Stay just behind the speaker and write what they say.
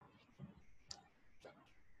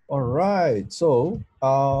All right.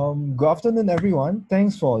 Good afternoon, everyone.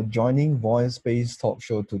 Thanks for joining Voice Space Talk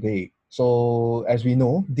Show today. So, as we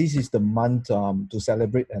know, this is the month to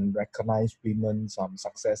celebrate and recognize women's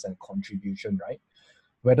success and contribution, right?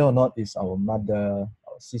 Whether or not it's our mother,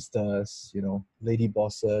 our sisters, lady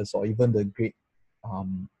bosses, or even the great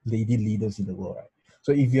lady leaders in the world, right?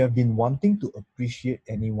 So, if you have been wanting to appreciate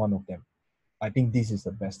any one of them, I think this is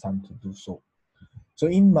the best time to do so. So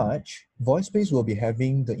in March, VoiceSpace will be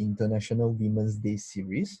having the International Women's Day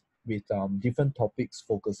series with different topics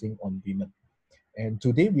focusing on women. And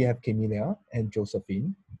today we have Camelia and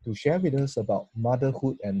Josephine to share with us about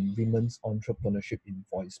motherhood and women's entrepreneurship in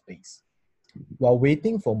VoiceSpace. While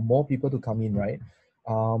waiting for more people to come in, right?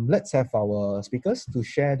 Let's have our speakers to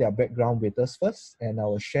share their background with us first, and I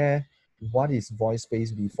will share what is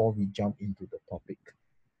VoiceSpace before we jump into the topic.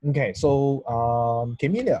 Okay, so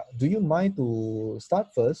Camelia, do you mind to start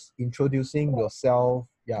first introducing yourself,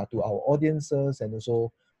 to our audiences, and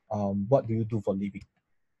also what do you do for living?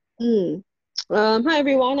 Mm. Hi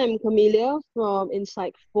everyone, I'm Camelia from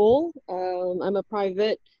Insightful. I'm a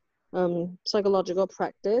private psychological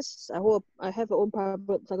practice. I have a own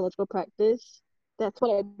private psychological practice. That's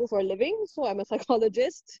what I do for a living. So I'm a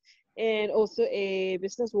psychologist and also a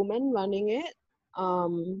businesswoman running it.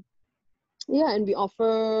 And we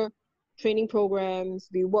offer training programs.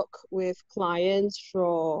 We work with clients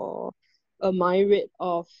for a myriad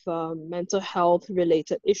of mental health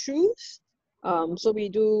related issues. So we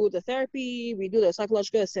do the therapy, we do the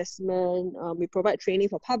psychological assessment, we provide training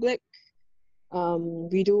for public.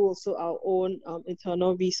 We do also our own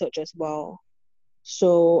internal research as well.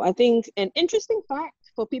 So I think an interesting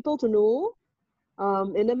fact for people to know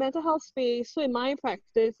in the mental health space, so in my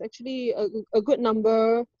practice, actually a good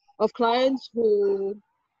number of clients who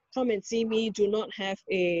come and see me do not have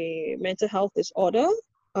a mental health disorder.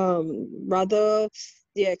 Rather,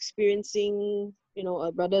 they're experiencing,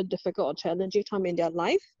 a rather difficult or challenging time in their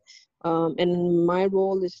life. And my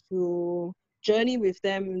role is to journey with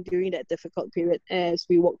them during that difficult period as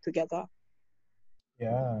we work together.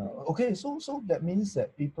 Yeah. Okay. So that means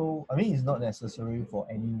that people. I mean, it's not necessary for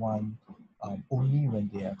anyone. Only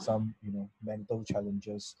when they have some mental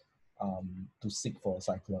challenges, to seek for a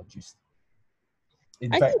psychologist.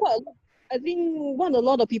 In I fact, think what I think what a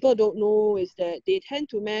lot of people don't know is that they tend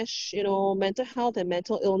to mesh, mental health and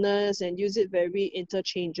mental illness and use it very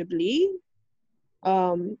interchangeably.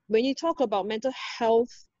 When you talk about mental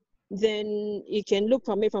health, then you can look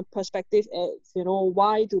from it from perspective as,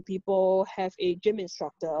 why do people have a gym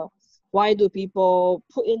instructor? Why do people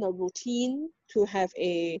put in a routine to have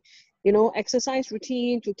a, exercise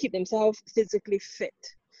routine to keep themselves physically fit?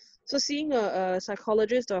 So seeing a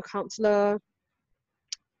psychologist or a counselor,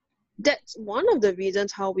 that's one of the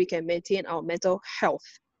reasons how we can maintain our mental health.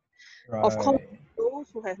 Of course, right. those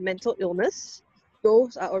who have mental illness,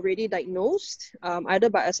 those are already diagnosed either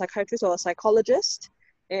by a psychiatrist or a psychologist,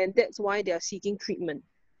 and that's why they are seeking treatment.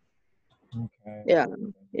 Okay. Yeah,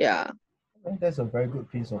 yeah. Well, that's a very good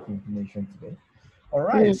piece of information today. All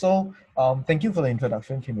right. Mm, So, thank you for the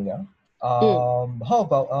introduction, Kimila. mm. How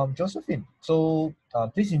about Josephine? So,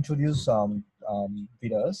 please introduce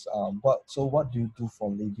with us. What do you do for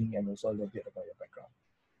living, and also a little bit about your background.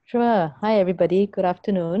 Sure. Hi, everybody. Good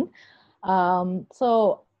afternoon.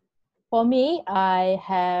 So for me, I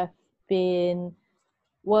have been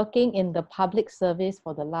working in the public service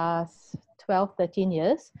for the last 12, 13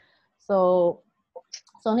 years. So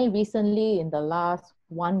it's only recently in the last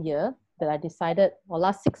 1 year that I decided, or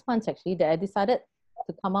last 6 months actually, that I decided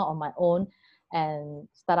to come out on my own and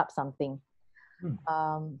start up something.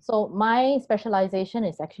 So my specialization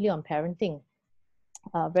is actually on parenting,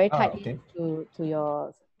 very tightly Okay. to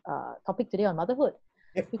your topic today on motherhood.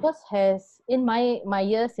 Yep. Because has in my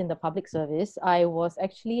years in the public service, I was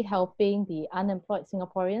actually helping the unemployed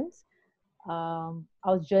Singaporeans. I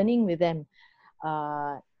was journeying with them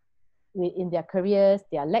in their careers,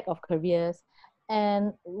 their lack of careers.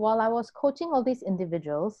 And while I was coaching all these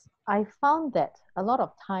individuals, I found that a lot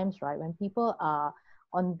of times, right, when people are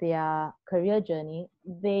on their career journey,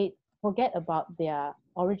 they forget about their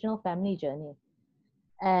original family journey.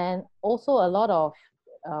 And also a lot of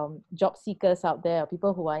job seekers out there,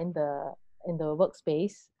 people who are in the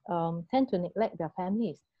workspace, tend to neglect their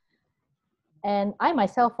families. And I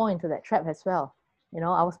myself fall into that trap as well.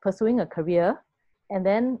 I was pursuing a career, and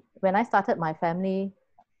then when I started my family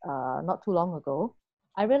not too long ago,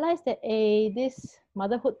 I realized that this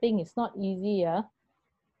motherhood thing is not easy.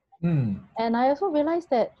 And I also realized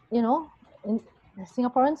that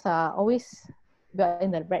Singaporeans are always, we are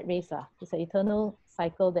in the rat race. It's an eternal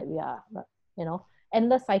cycle that we are,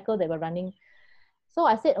 endless cycle that we're running. So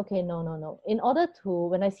I said, okay, no, no, no. In order to,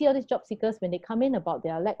 when I see all these job seekers, when they come in about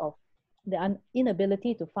their lack of, their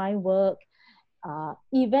inability to find work,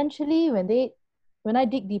 eventually when I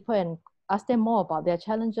dig deeper and ask them more about their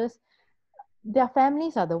challenges, their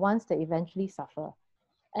families are the ones that eventually suffer.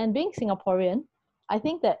 And being Singaporean, I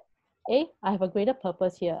think that, I have a greater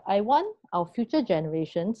purpose here. I want our future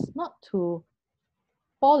generations not to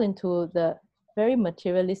fall into the very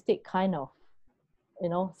materialistic kind of,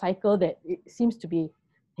 cycle that it seems to be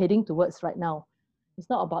heading towards right now. It's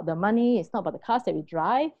not about the money, it's not about the cars that we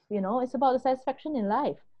drive, it's about the satisfaction in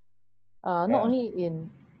life. Not only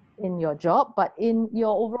in your job, but in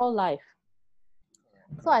your overall life.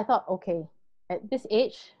 So I thought, okay, at this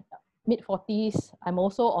age, mid 40s, I'm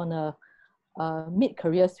also on a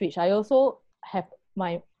mid-career switch. I also have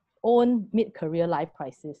my own mid-career life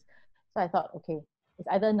crisis. So I thought, okay, it's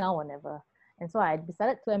either now or never. And so I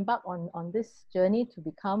decided to embark on this journey to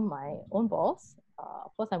become my own boss.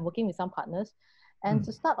 Of course, I'm working with some partners. And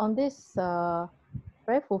to start on this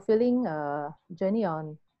very fulfilling journey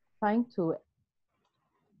on trying to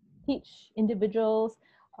teach individuals,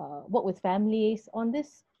 work with families on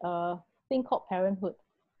this thing called parenthood,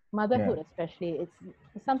 motherhood especially.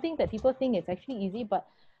 It's something that people think it's actually easy, but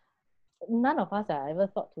none of us are ever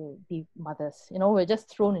thought to be mothers. We're just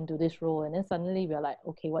thrown into this role, and then suddenly we're like,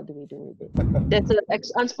 okay, what do we do with it? There's an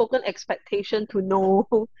unspoken expectation to know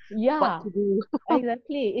what to do.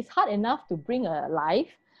 Exactly. It's hard enough to bring a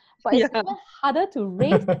life, but it's even harder to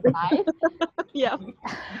raise a life. Yeah.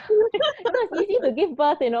 It's easy to give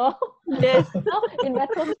birth, Yes. Now, in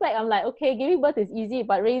retrospect, I'm like, okay, giving birth is easy,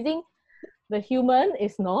 but raising the human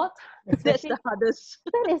is not. That's the hardest.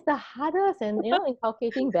 That is the hardest, and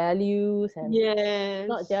inculcating values and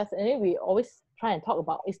not just. And then we always try and talk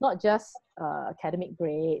about it's not just academic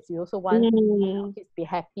grades. We also want our kids to be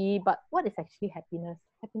happy. But what is actually happiness?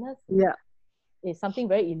 Happiness is something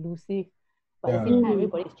very elusive, but at the same time,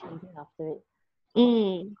 everybody's chasing after it.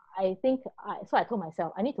 I think so. I told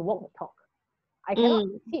myself I need to walk the talk. I cannot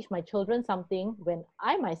teach my children something when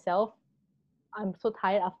I myself, I'm so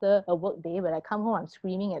tired after a work day. When I come home, I'm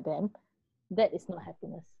screaming at them. That is not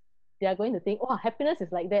happiness. They are going to think, oh, happiness is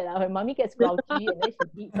like that. When mommy gets grouchy and then she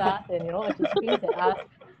beats us and she screams at us.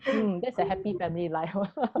 That's a happy family life.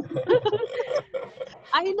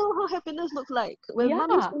 I know how happiness looks like when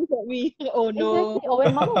mommy screams at me. Oh no. Exactly. Or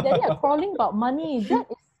when mommy and daddy are quarreling about money. That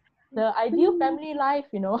is the ideal family life,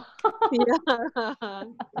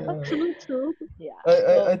 True. Yeah.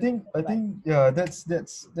 I think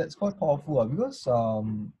that's quite powerful because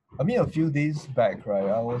I mean a few days back, right,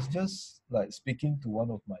 I was just like speaking to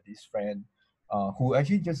one of this friend who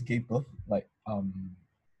actually just gave birth like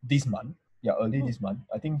this month, early this month,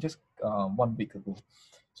 I think just 1 week ago.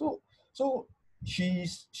 So she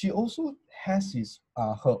also has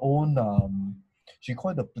her own she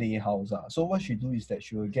called it the playhouse. So what she do is that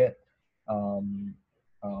she will get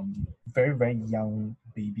very very young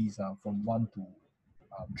babies from 1 to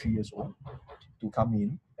 3 years old to come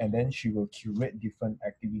in, and then she will curate different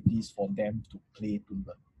activities for them to play, to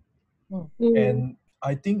learn. And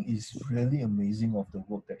I think it's really amazing of the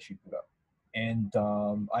work that she put up. And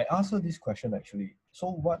I asked her this question actually.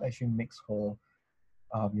 So what actually makes her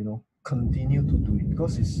continue to do it?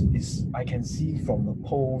 Because it's I can see from the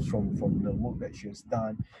post, from the work that she has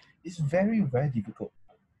done, it's very very difficult,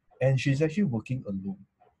 and she's actually working alone.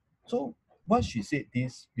 So what she said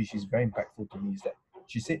this, which is very impactful to me, is that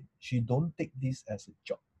she said she don't take this as a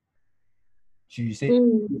job. She said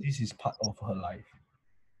this is part of her life.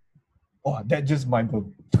 Oh, that just mind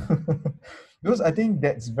blown. Because I think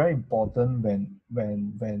that's very important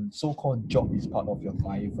when so-called job is part of your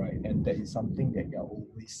life, right? And that is something that you're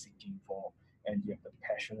always seeking for and you have the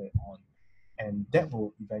passionate on. And that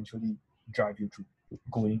will eventually drive you through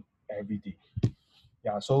going every day.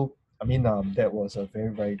 Yeah, so I mean that was a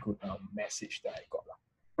very, very good message that I got.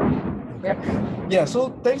 Okay. Yeah,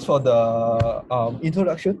 so thanks for the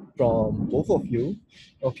introduction from both of you.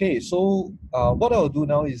 Okay, so what I'll do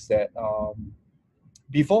now is that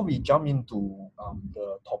before we jump into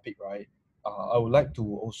the topic, right, I would like to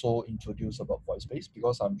also introduce about VoiceSpace,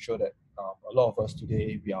 because I'm sure that a lot of us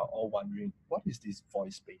today, we are all wondering, what is this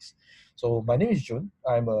VoiceSpace? So my name is Jun.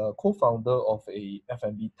 I'm a co-founder of a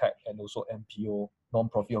F&B tech and also NPO,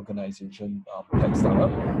 non-profit organization tech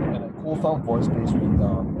startup, and I co-found VoiceSpace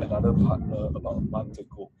with another partner about a month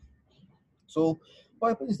ago. So what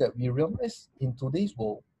happens is that we realize in today's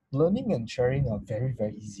world, learning and sharing are very,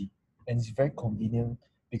 very easy, and it's very convenient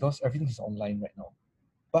because everything is online right now.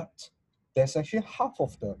 But there's actually half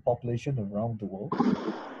of the population around the world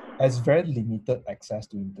has very limited access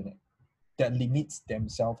to internet, that limits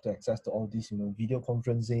themselves to access to all these, video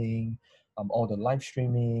conferencing, all the live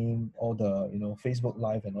streaming, all the Facebook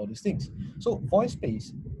Live and all these things. So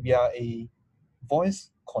VoiceSpace, we are a voice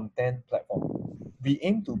content platform. We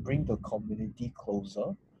aim to bring the community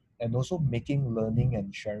closer and also making learning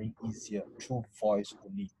and sharing easier through voice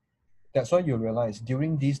only. That's why you realize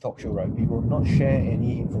during this talk show, right, we will not share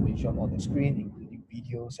any information on the screen, including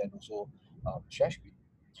videos and also share screen.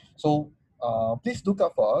 So please look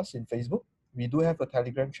out for us in Facebook. We do have a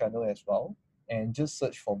Telegram channel as well, and just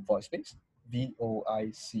search for VoiceSpace,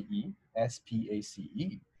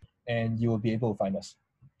 VoiceSpace, and you will be able to find us.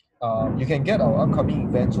 You can get our upcoming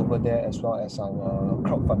events over there as well as our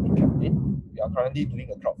crowdfunding campaign. We are currently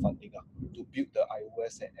doing a crowdfunding to build the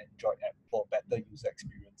iOS and Android app for better user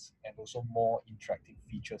experience and also more interactive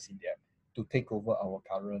features in the app to take over our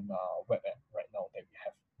current web app right now that we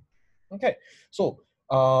have. Okay, so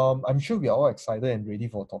I'm sure we are all excited and ready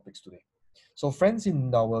for topics today. So friends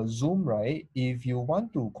in our Zoom, right, if you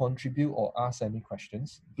want to contribute or ask any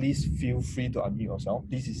questions, please feel free to unmute yourself.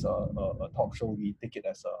 This is a talk show. We take it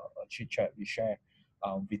as a chit chat. We share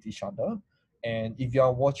with each other. And if you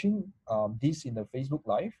are watching this in the Facebook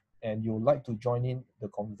Live and you would like to join in the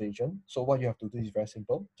conversation, so what you have to do is very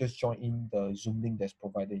simple. Just join in the Zoom link that's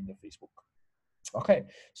provided in the Facebook. Okay,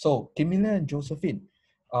 so Camilla and Josephine,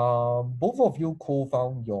 both of you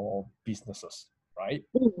co-found your businesses, right?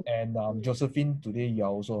 And Josephine, today you're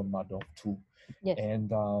also a mother of two. Yes.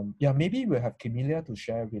 And yeah, maybe we'll have Camilla to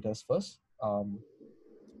share with us first.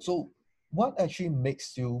 So what actually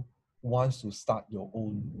makes you want to start your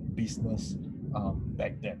own business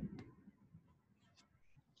back then?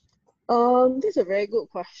 This is a very good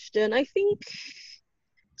question. I think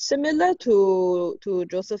similar to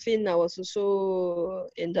Josephine, I was also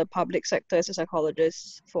in the public sector as a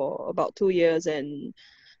psychologist for about 2 years, and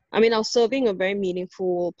I mean I was serving a very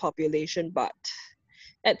meaningful population, but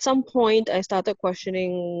at some point I started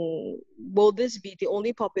questioning, will this be the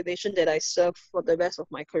only population that I serve for the rest of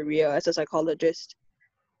my career as a psychologist?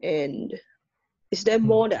 And is there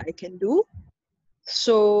more that I can do?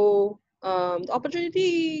 So the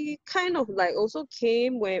opportunity kind of like also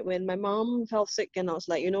came when my mom fell sick, and I was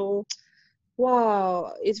like,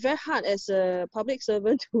 wow, it's very hard as a public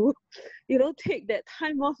servant to, take that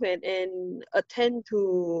time off and attend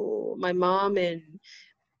to my mom. And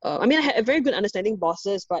I mean, I had a very good understanding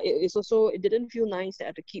bosses, but it didn't feel nice that I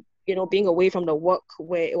had to keep, being away from the work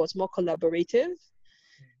where it was more collaborative.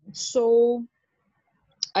 So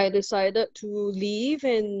I decided to leave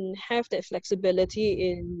and have that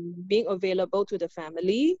flexibility in being available to the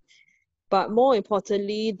family, but more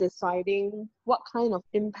importantly, deciding what kind of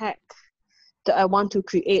impact that I want to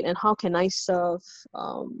create and how can I serve,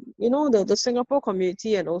 the Singapore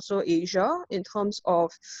community and also Asia in terms of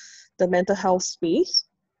the mental health space.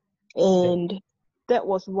 And that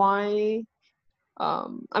was why,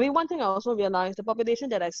 one thing I also realized, the population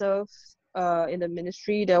that I serve in the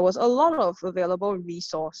ministry, there was a lot of available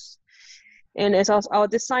resource. And as I was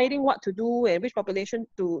deciding what to do and which population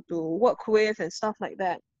to work with and stuff like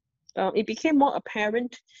that, it became more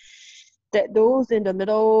apparent that those in the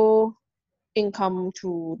middle income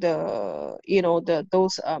to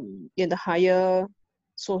those in the higher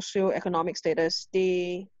socio-economic status,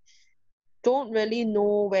 they don't really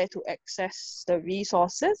know where to access the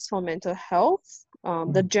resources for mental health.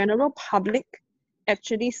 The general public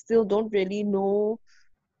actually still don't really know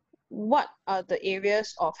what are the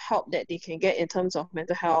areas of help that they can get in terms of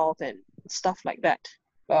mental health and stuff like that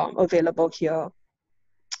available here.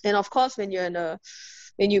 And of course, when you're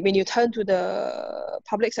when you turn to the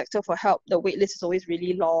public sector for help, the wait list is always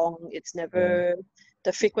really long. It's never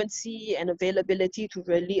the frequency and availability to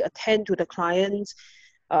really attend to the clients.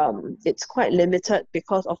 It's quite limited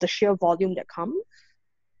because of the sheer volume that comes.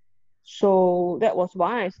 So that was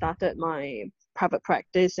why I started my private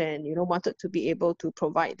practice and wanted to be able to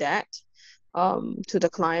provide that to the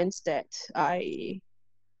clients that I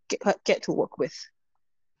get to work with.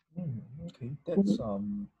 Okay, that's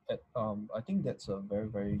I think that's a very,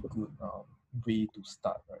 very good way to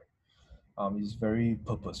start, right? It's very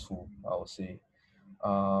purposeful, I would say.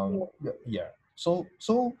 Yeah. So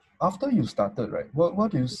after you started, right,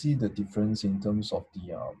 what do you see the difference in terms of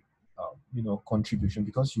the contribution?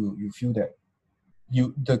 Because you feel that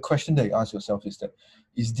the question that you ask yourself is that,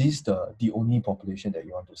 is this the only population that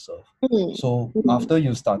you want to serve? So after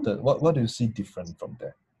you started, what do you see different from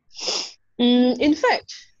there? In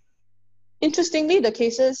fact, interestingly, the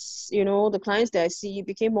cases, the clients that I see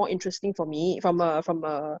became more interesting for me from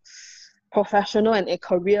a professional and a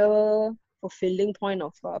career fulfilling point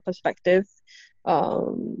of perspective.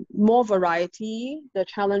 More variety. The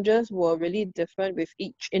challenges were really different with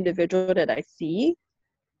each individual that I see.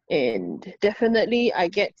 And definitely I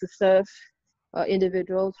get to serve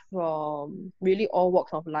individuals from really all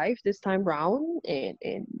walks of life this time round,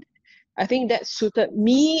 and I think that suited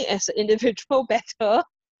me as an individual better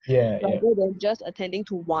Yeah, yeah. rather than just attending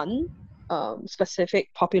to one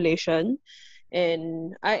specific population.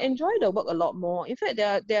 And I enjoy the work a lot more. In fact,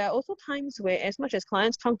 there are also times where, as much as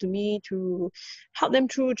clients come to me to help them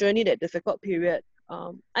through journey that difficult period,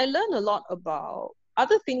 I learn a lot about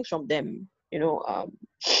other things from them.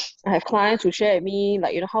 I have clients who share with me,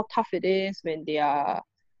 like, how tough it is when they are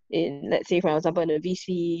in, let's say, for example, in a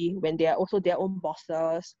VC, when they are also their own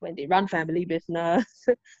bosses, when they run family business,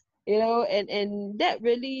 and that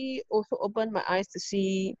really also opened my eyes to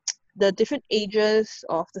see the different ages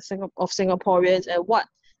of of Singaporeans and what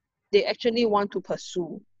they actually want to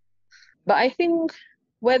pursue. But I think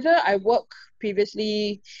whether I work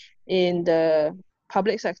previously in the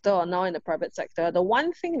public sector or now in the private sector, the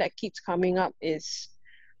one thing that keeps coming up is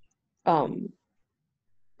um,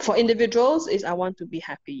 for individuals is I want to be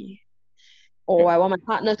happy, or I want my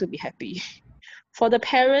partner to be happy. For the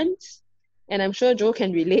parents, and I'm sure Joe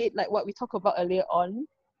can relate, like what we talked about earlier on,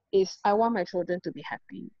 is I want my children to be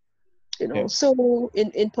happy. Yeah. So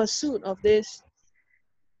in pursuit of this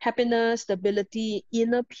happiness, stability,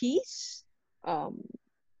 inner peace, um,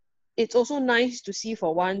 it's also nice to see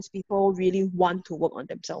for once people really want to work on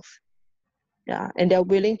themselves. Yeah, and they're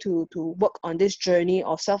willing to work on this journey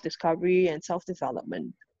of self-discovery and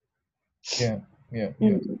self-development. Yeah, yeah, yeah.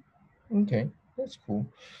 Mm. Okay, that's cool.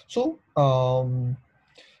 So,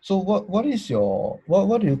 so what is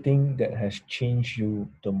what do you think that has changed you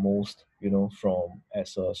the most, from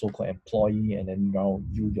as a so-called employee and then now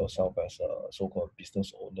you yourself as a so-called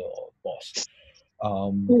business owner or boss?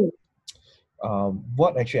 Um, Mm.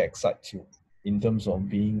 what actually excites you in terms of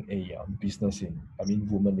being a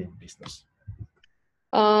woman in business?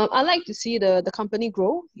 I like to see the company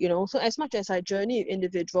grow, so as much as I journey with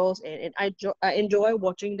individuals, and I enjoy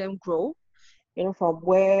watching them grow, from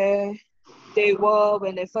where they were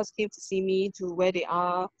when they first came to see me to where they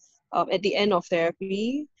are at the end of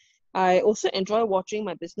therapy. I also enjoy watching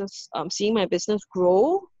my business, seeing my business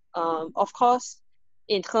grow. Of course,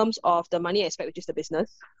 in terms of the money aspect, which is the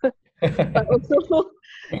business, but also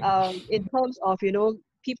in terms of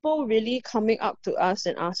people really coming up to us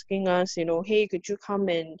and asking us, hey, could you come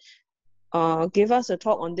and give us a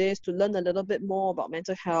talk on this to learn a little bit more about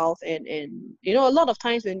mental health, and a lot of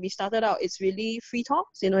times when we started out, it's really free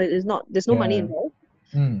talks. It is not, there's no money Yeah. involved,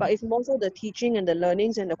 Mm. but it's more so the teaching and the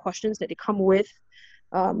learnings and the questions that they come with,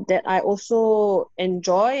 that I also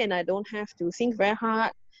enjoy, and I don't have to think very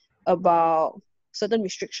hard about certain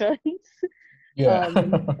restrictions. Yeah. um,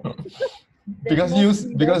 there's Because more you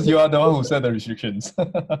freedom. because you are the one who set the restrictions.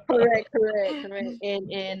 Correct.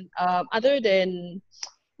 And other than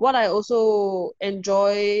what I also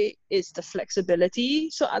enjoy is the flexibility.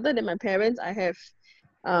 So other than my parents, I have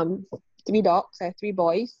um, three dogs. I have three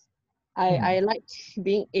boys. I like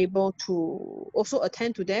being able to also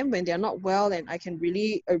attend to them when they're not well, and I can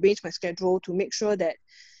really arrange my schedule to make sure that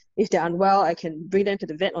if they're unwell, I can bring them to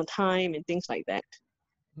the vet on time and things like that.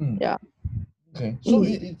 Mm. Yeah. Okay, so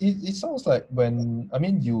Mm. it sounds like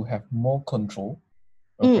you have more control,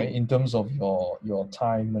 okay, Mm. in terms of your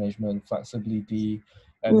time management, flexibility,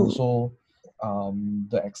 and Mm. also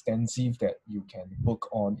the extensive that you can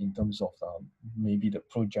work on in terms of maybe the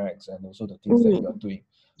projects and also the things that you are Mm. doing.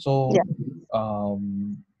 So, Yeah.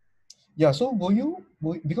 um, yeah, so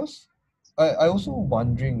because I also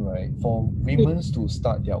wondering, right, for Mm. women to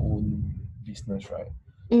start their own business, right?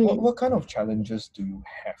 Mm. What kind of challenges do you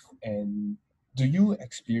have, and do you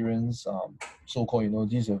experience so-called,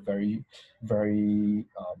 these are very very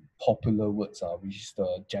popular words, which is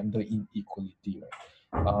the gender inequality,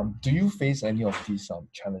 right? Do you face any of these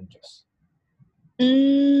challenges?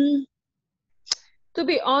 Mm. To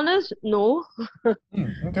be honest, no.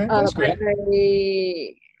 Okay, that's great.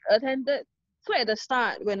 I attended. So at the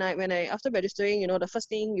start, when I after registering, the first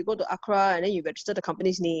thing you go to Accra and then you register the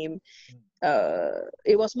company's name.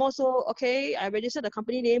 It was more so, okay, I registered the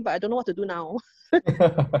company name, but I don't know what to do now.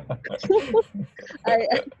 I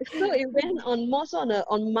so it went on more so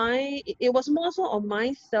on my, it was more so on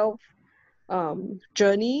my self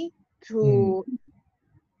journey Mm, to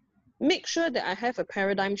make sure that I have a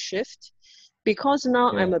paradigm shift, because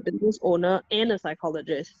now yeah. I'm a business owner and a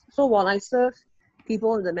psychologist. So while I serve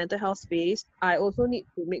people in the mental health space, I also need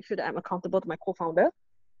to make sure that I'm accountable to my co-founder,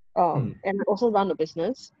 Mm, and I also run a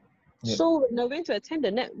business. yeah. So when I went to attend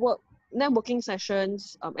the networking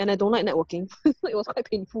sessions, and I don't like networking, it was quite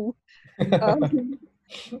painful. Um,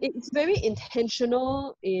 it's very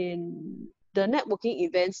intentional in the networking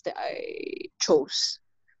events that I chose.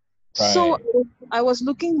 So Right. I was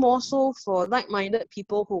looking more so for like-minded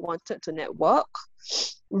people who wanted to network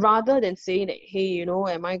rather than saying that, hey,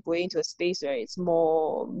 am I going to a space where it's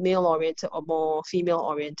more male-oriented or more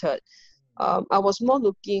female-oriented? I was more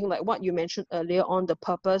looking like what you mentioned earlier on the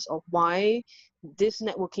purpose of why this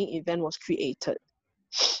networking event was created.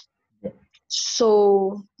 Yeah.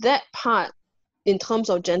 So that part, in terms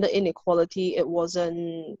of gender inequality, there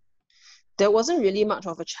wasn't really much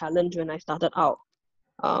of a challenge when I started out.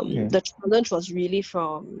 Okay. The challenge was really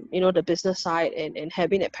from the business side and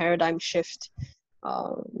having a paradigm shift,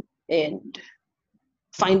 um, and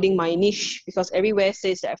finding my niche, because everywhere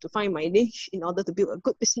says that I have to find my niche in order to build a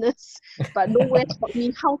good business, but nowhere taught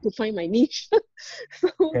me how to find my niche. So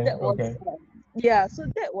Okay. that was Okay. so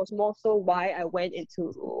that was more so why I went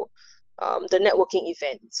into the networking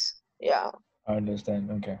events. Yeah. I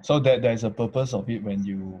understand. Okay. So there's a purpose of it when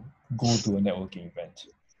you go to a networking event.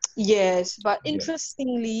 Yes, but Yeah.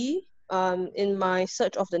 interestingly, in my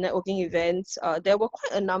search of the networking events, there were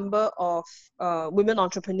quite a number of women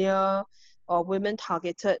entrepreneur or women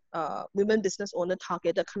targeted, women business owner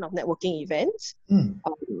targeted kind of networking events, Mm.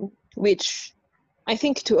 which I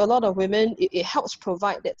think to a lot of women, it helps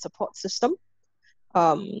provide that support system,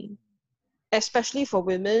 um, especially for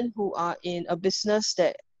women who are in a business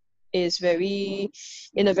that is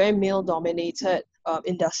in a very male dominated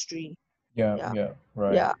industry. Yeah. Yeah. Yeah.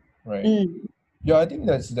 Right. Yeah. Right. Mm. Yeah, I think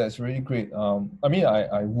that's really great. I mean,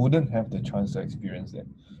 I wouldn't have the chance to experience that.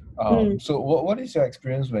 Mm. So what is your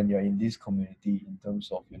experience when you're in this community in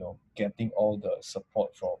terms of getting all the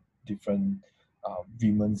support from different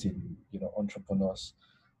women's in entrepreneurs?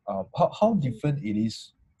 How different it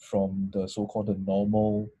is from the so-called the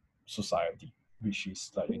normal society, which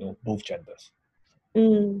is like both genders.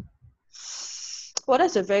 Mm. Well,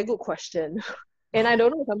 that's a very good question. And I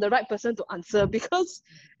don't know if I'm the right person to answer because,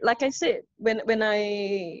 like I said, when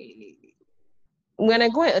I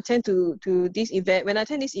go and attend to this event, when I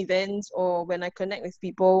attend these events or when I connect with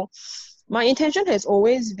people, my intention has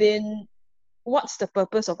always been what's the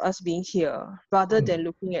purpose of us being here rather Mm. than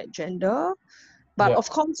looking at gender. But Yeah, of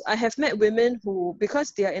course, I have met women who,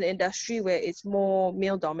 because they are in an industry where it's more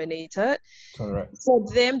male dominated, correct. for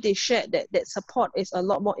them, they shared that support is a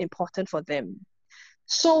lot more important for them.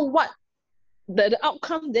 So what the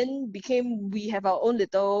outcome then became, we have our own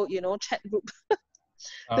little, chat group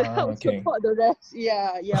to help Okay. support the rest.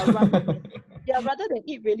 Yeah, rather than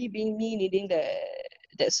it really being me needing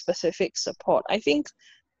that specific support. I think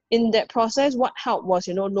in that process, what helped was,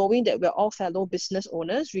 knowing that we're all fellow business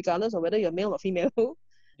owners, regardless of whether you're male or female.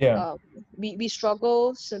 Yeah, Um, we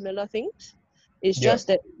struggle similar things. It's yeah. just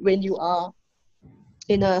that when you are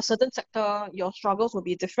in a certain sector, your struggles will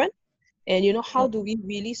be different. And how Right. do we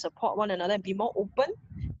really support one another and be more open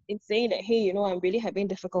in saying that, hey, I'm really having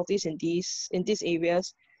difficulties in these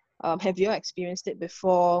areas. Have you all experienced it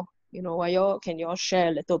before? Can you all share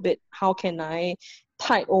a little bit? How can I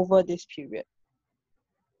tide over this period?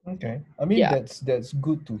 Okay. I mean Yeah. that's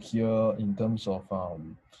good to hear in terms of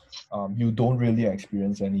you don't really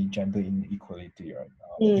experience any gender inequality, right?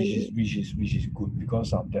 Mm, Which is good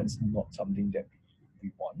because that's not something that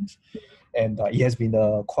we want, and it has been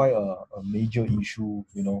quite a major issue,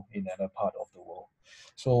 in another part of the world.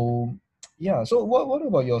 So yeah. So what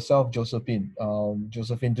about yourself, Josephine?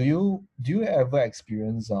 Josephine, do you ever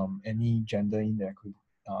experience any gender inequality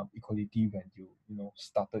equality when you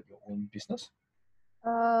started your own business?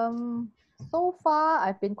 Um, so far,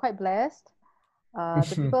 I've been quite blessed.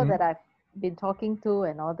 The people that I've been talking to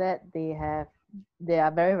and all that, they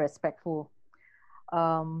are very respectful.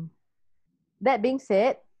 Um, that being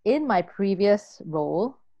said, in my previous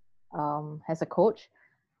role as a coach,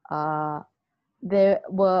 uh, there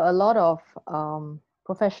were a lot of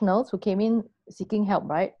professionals who came in seeking help,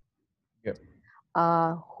 right? Yep.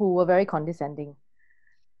 Who were very condescending.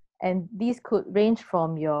 And these could range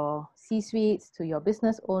from your C suites to your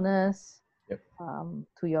business owners, Yep.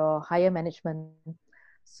 to your higher management.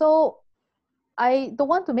 So I don't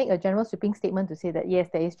want to make a general sweeping statement to say that yes,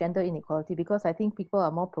 there is gender inequality because I think people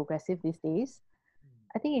are more progressive these days.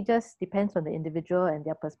 I think it just depends on the individual and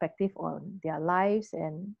their perspective on their lives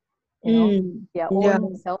and their yeah,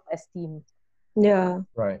 own self-esteem. yeah.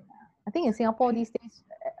 Right. I think in Singapore these days,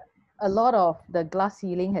 a lot of the glass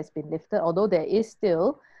ceiling has been lifted, although there is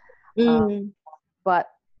still, Mm, but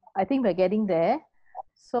I think we're getting there.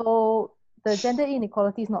 So the gender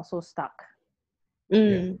inequality is not so stuck.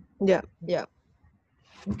 Yeah. yeah, yeah.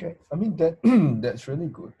 Okay. I mean that that's really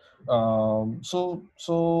good. So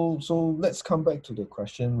let's come back to the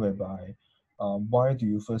question whereby, why do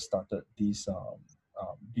you first started this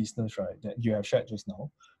business, right? That you have shared just now,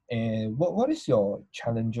 And what is your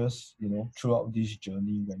challenges, throughout this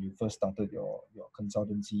journey when you first started your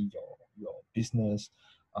consultancy, your business,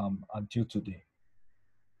 until today?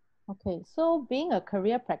 Okay, so being a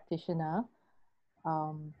career practitioner,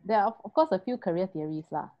 there are of course a few career theories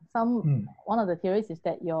lah. Mm, One of the theories is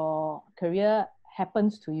that your career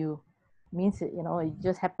happens to you, means you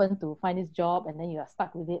just happen to find this job and then you are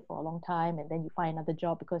stuck with it for a long time and then you find another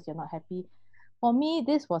job because you're not happy. For me,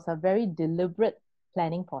 this was a very deliberate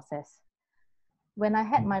planning process. When I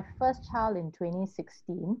had mm, my first child in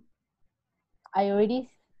 2016, I already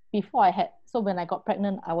before I had so when I got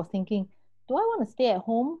pregnant, I was thinking, do I want to stay at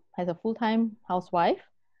home as a full-time housewife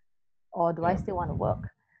or do I yeah. still want to work?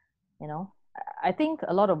 I think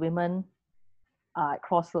a lot of women are at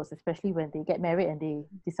crossroads, especially when they get married and they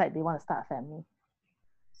decide they want to start a family.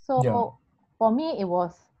 Yeah. So for me, it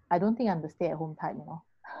was, I don't think I'm the stay-at-home type.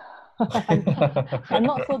 I'm, I'm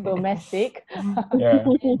not so domestic. Yeah.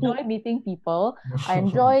 I enjoy meeting people. I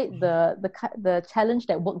enjoy the challenge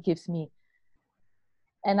that work gives me.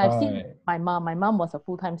 And I've seen Right. my mom. My mom was a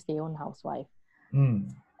full-time stay-at-home housewife. Mm,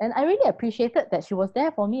 And I really appreciated that she was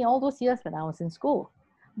there for me all those years when I was in school.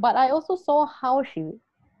 But I also saw how she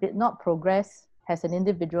did not progress as an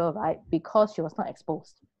individual, right? Because she was not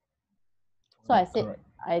exposed. So I said, correct.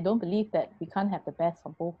 I don't believe that we can't have the best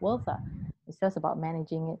of both worlds. It's just about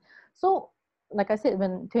managing it. So, like I said,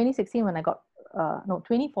 when 2016, when I got, no,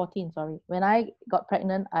 2014, sorry, when I got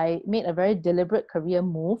pregnant, I made a very deliberate career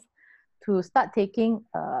move to start taking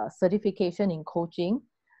certification in coaching,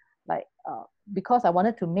 like because I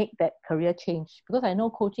wanted to make that career change. Because I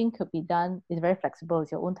know coaching could be done, it's very flexible,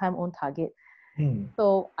 it's your own time, own target. Mm,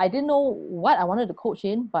 So I didn't know what I wanted to coach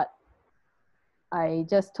in, but I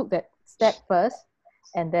just took that step first.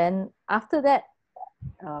 And then after that,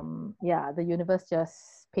 the universe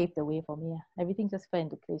just paved the way for me. Everything just fell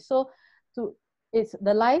into place. So it's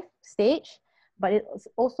the life stage, but it's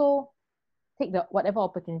also take the whatever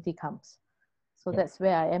opportunity comes. So yeah. that's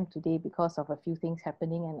where I am today because of a few things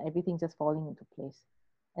happening and everything just falling into place.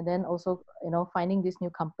 And then also, finding this new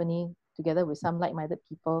company together with some like-minded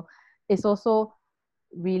people is also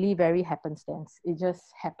really very happenstance. It just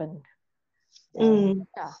happened. And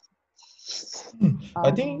yeah.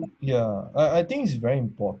 I think, yeah, I think it's very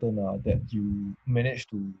important that you manage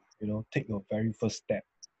to, take your very first step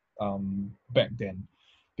back then.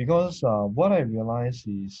 Because what I realize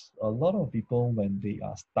is a lot of people, when they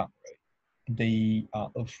are stuck, right, they are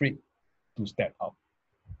afraid to step out,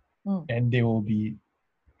 Mm. and they will be,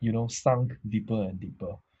 sunk deeper and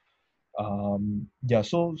deeper. Yeah,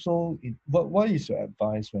 so what is your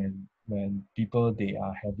advice when people, they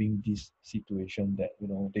are having this situation that,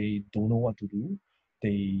 they don't know what to do,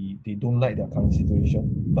 they don't like their current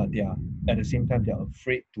situation, but they are, at the same time, they are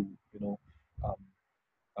afraid to,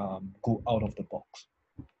 um, go out of the box?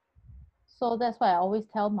 So that's why I always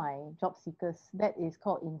tell my job seekers that is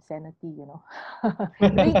called insanity.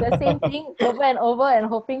 Doing the same thing over and over and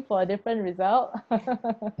hoping for a different result.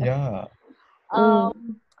 Yeah.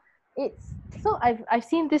 um, it's so I've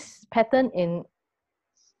seen this pattern in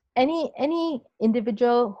any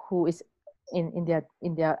individual who is in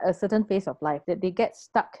their a certain phase of life, that they get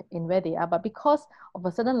stuck in where they are, but because of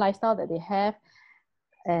a certain lifestyle that they have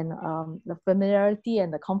and the familiarity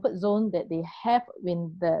and the comfort zone that they have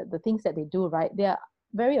in the things that they do, right, they are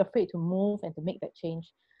very afraid to move and to make that change.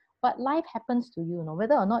 But life happens to you,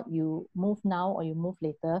 whether or not you move now or you move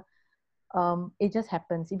later. It just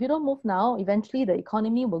happens. If you don't move now, eventually the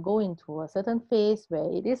economy will go into a certain phase where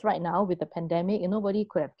it is right now with the pandemic, and nobody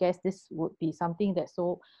could have guessed this would be something that's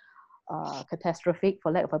so catastrophic,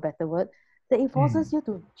 for lack of a better word, that it forces you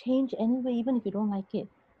to change anyway, even if you don't like it.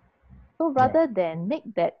 So Yeah. rather than make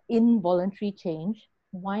that involuntary change,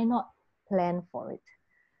 why not plan for it?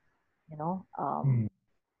 You know, Mm,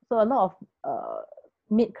 so a lot of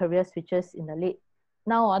mid-career switches in the late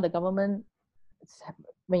now, the government,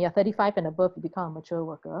 when you're 35 and above, you become a mature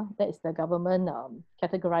worker. That is the government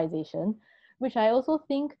categorization, which I also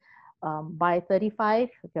think by 35,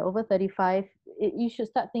 if you're over 35, you should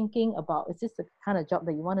start thinking about, is this the kind of job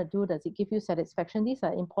that you want to do? Does it give you satisfaction? These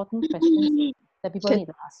are important questions that people need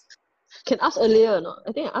to ask. Can ask earlier or not?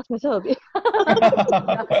 I think I asked myself a bit.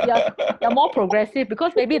 You're more progressive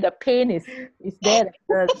because maybe the pain is there.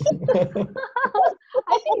 I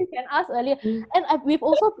think you can ask earlier. And we've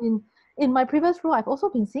also been, in my previous role, I've also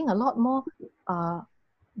been seeing a lot more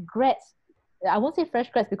grads. I won't say fresh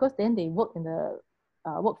grads because then they work in the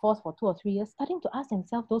workforce for 2 or 3 years, starting to ask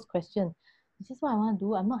themselves those questions. Is this what I want to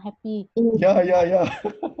do? I'm not happy. yeah.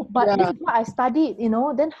 But this is what I studied,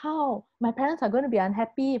 then how? My parents are going to be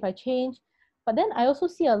unhappy if I change. But then I also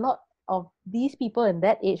see a lot of these people in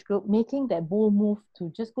that age group making that bold move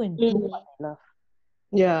to just go and do what they love.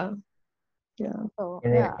 Yeah. Yeah. So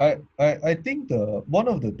Correct. yeah. I think the one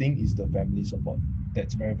of the thing is the family support.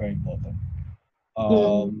 That's very, very important.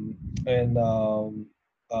 Mm.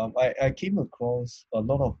 I came across a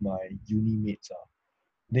lot of my uni mates.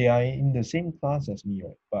 They are in the same class as me,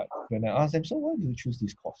 right? But when I ask them, so why do you choose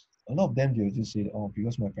this course? A lot of them they'll just say, oh,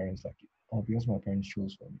 because my parents like it, or because my parents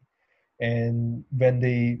chose for me. And when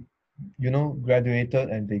they, graduated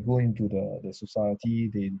and they go into the society,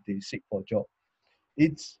 they seek for a job.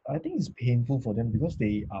 I think it's painful for them because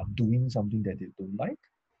they are doing something that they don't like,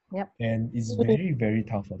 Yep. and it's very, very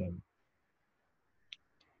tough for them.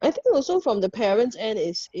 I think also from the parents' end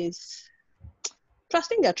is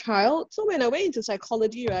trusting their child. So when I went into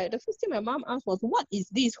psychology, right, the first thing my mom asked was, "What is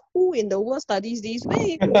this? Who in the world studies this? Where are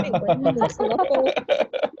you going to make money in Singapore?"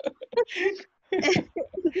 And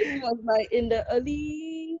this was like in the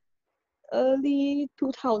early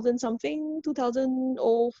 2000 something,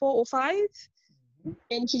 2004, 05.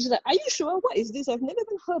 And she's like, "Are you sure? What is this? I've never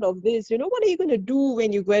even heard of this. What are you going to do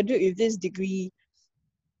when you graduate with this degree?"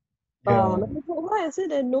 Yeah. And I told her, I said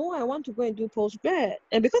that no, I want to go and do postgrad.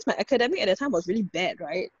 And because my academic at the time was really bad,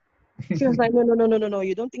 right? She was like, no,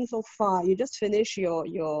 you don't think so far. You just finish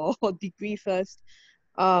your degree first.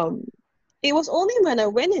 Um, it was only when I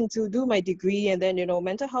went in to do my degree and then,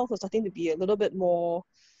 mental health was starting to be a little bit more,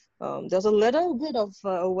 there's a little bit of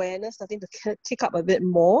awareness starting to kick up a bit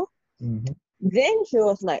more. Mhm. Then she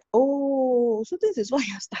was like, oh, so this is what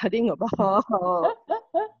you're studying about.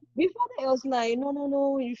 Before that, it was like,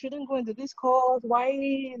 no, you shouldn't go into this course.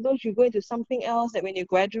 Why don't you go into something else that when you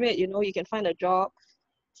graduate, you can find a job?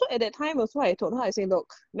 So at that time also, I told her, I say,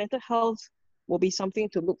 look, mental health will be something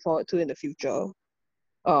to look forward to in the future.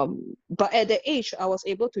 But at that age, I was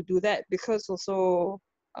able to do that because also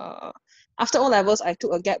after O-levels, I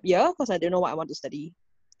took a gap year because I didn't know what I want to study.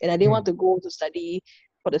 And I didn't want to go to study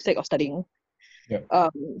for the sake of studying. Yeah.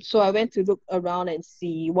 So I went to look around and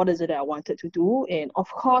see what is it that I wanted to do. And of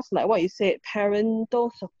course, like what you said,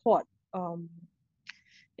 parental support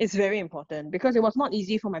is very important because it was not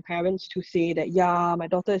easy for my parents to say that, yeah, my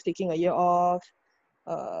daughter is taking a year off.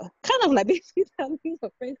 Kind of like basically telling her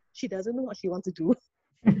friend she doesn't know what she wants to do.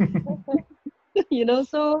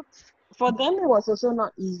 So for them it was also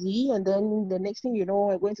not easy. And then the next thing I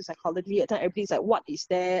go into psychology. At the time everybody's like, what is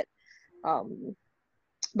that?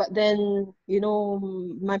 But then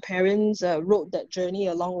my parents rode that journey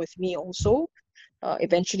along with me also,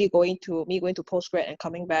 eventually going to postgrad and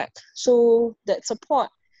coming back. So that support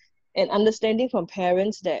and understanding from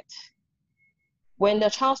parents that when the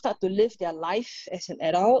child starts to live their life as an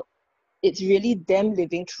adult, it's really them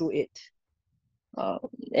living through it.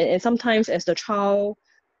 And sometimes as the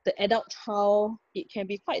adult child, it can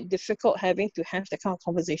be quite difficult having to have that kind of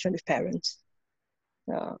conversation with parents.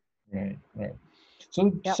 Right.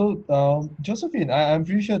 So, Yep. Josephine, I'm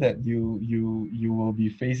pretty sure that you will be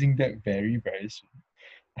facing that very, very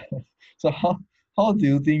soon. So how do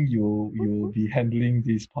you think you'll be handling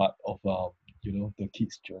this part of the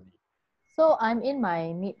kids' journey? So I'm in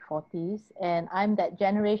my mid-40s and I'm that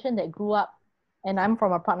generation that grew up, and I'm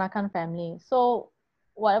from a Peranakan family. So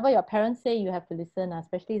whatever your parents say, you have to listen,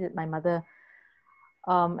 especially my mother.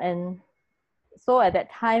 And so at that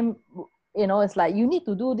time, it's like, you need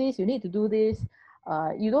to do this, you need to do this.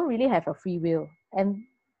 You don't really have a free will. And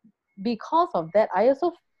because of that, I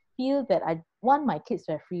also feel that I want my kids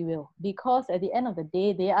to have free will, because at the end of the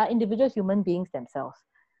day, they are individual human beings themselves.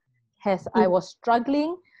 As I was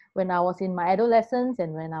struggling when I was in my adolescence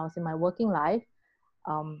and when I was in my working life,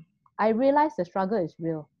 I realized the struggle is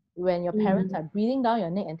real. When your parents are breathing down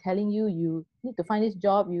your neck and telling you, you need to find this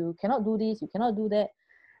job, you cannot do this, you cannot do that.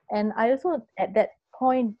 And I also, at that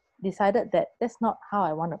point, decided that that's not how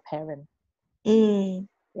I want to parent.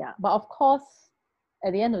 Yeah. But of course,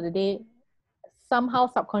 at the end of the day, somehow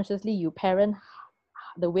subconsciously you parent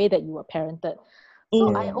the way that you were parented.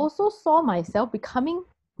 So I also saw myself becoming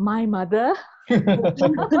my mother. And I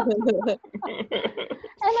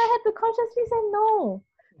had to consciously say no.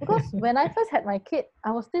 Because when I first had my kid,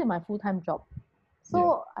 I was still in my full-time job.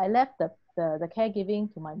 So I left the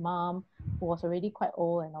caregiving to my mom, who was already quite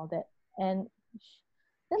old and all that. And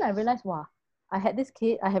then I realized, wow, I have this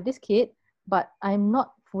kid, but I'm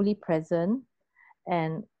not fully present.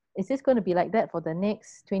 And is this going to be like that for the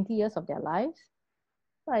next 20 years of their lives?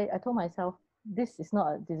 So I told myself, this is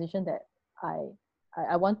not a decision that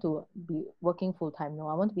I want to be working full-time. No,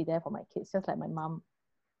 I want to be there for my kids, just like my mom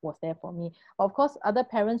was there for me. Of course, other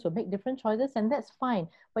parents will make different choices, and that's fine.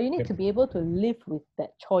 But you need to be able to live with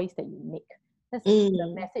that choice that you make. That's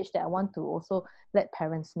the message that I want to also let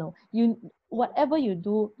parents know. Whatever you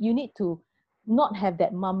do, you need to not have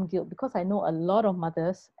that mom guilt, because I know a lot of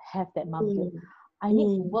mothers have that mom guilt. I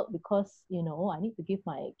need to work because, I need to give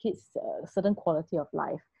my kids a certain quality of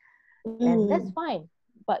life. And that's fine.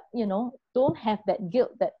 But, don't have that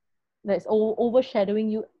guilt that's overshadowing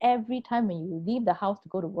you every time when you leave the house to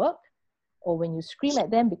go to work, or when you scream at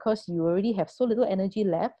them because you already have so little energy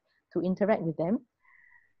left to interact with them.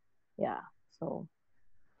 Yeah. So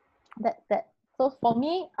so for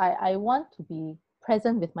me, I want to be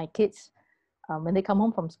present with my kids. When they come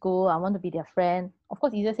home from school, I want to be their friend. Of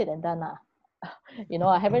course, easier said than done.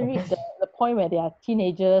 I haven't reached the point where they are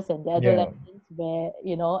teenagers and they're adolescents, where,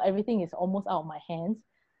 everything is almost out of my hands.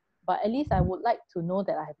 But at least I would like to know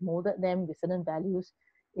that I have molded them with certain values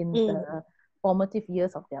in the formative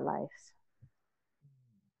years of their lives.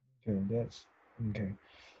 Okay, that's okay.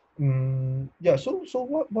 Yeah, so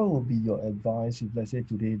what would be your advice if, let's say,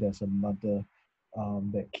 today there's a mother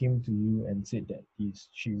that came to you and said that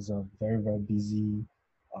she's a very, very busy,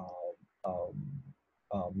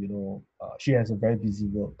 she has a very busy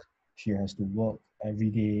work. She has to work every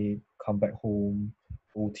day, come back home,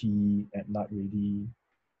 OT at night ready,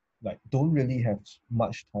 like don't really have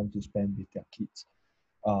much time to spend with their kids.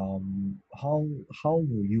 How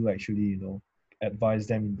will you actually, advise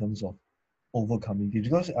them in terms of overcoming this?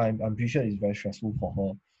 Because I'm pretty sure it's very stressful for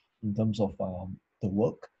her in terms of the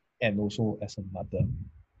work and also as a mother.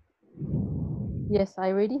 Yes, I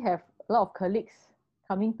already have a lot of colleagues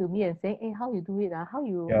coming to me and saying, hey, how you do it? How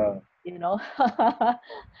you,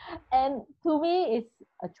 And to me, it's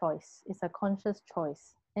a choice. It's a conscious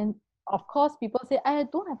choice. And of course, people say, I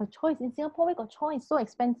don't have a choice. In Singapore, we got choice, so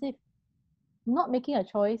expensive. Not making a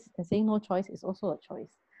choice and saying no choice is also a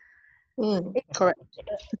choice. Correct.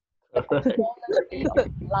 The quality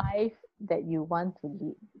of life that you want to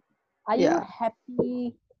lead. Are you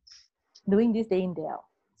happy doing this day in, day out?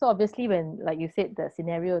 So obviously, when, like you said, the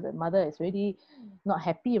scenario, the mother is really not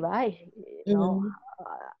happy, right?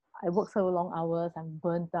 I work so long hours, I'm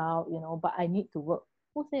burnt out, but I need to work.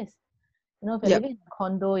 Who says? If you're living in a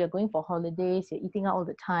condo, you're going for holidays, you're eating out all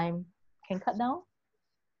the time, can cut down?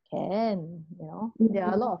 Can, There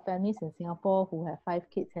are a lot of families in Singapore who have 5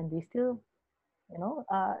 kids and they still,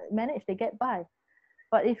 manage, they get by.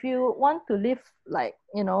 But if you want to live like,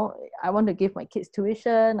 I want to give my kids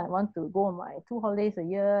tuition, I want to go on my 2 holidays a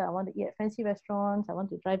year, I want to eat at fancy restaurants, I want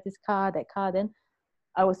to drive this car, that car, then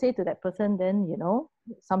I would say to that person, then,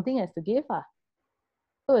 something has to give.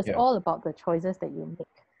 So it's all about the choices that you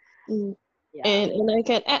make. Yeah. And I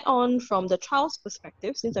can add on from the child's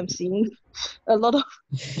perspective, since I'm seeing a lot of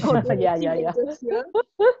children here.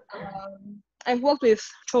 I've worked with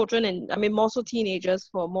children and more so teenagers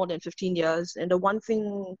for more than 15 years. And the one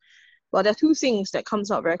thing, there are 2 things that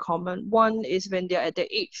comes out very common. One is when they're at their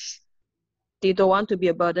age, they don't want to be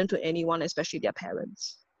a burden to anyone, especially their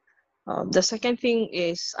parents. The second thing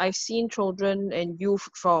is I've seen children and youth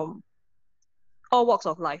from all walks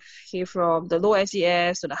of life, from the low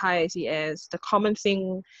SES to the high SES. The common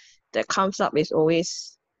thing that comes up is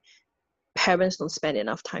always parents don't spend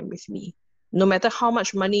enough time with me. No matter how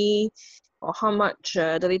much money or how much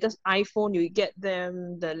the latest iPhone you get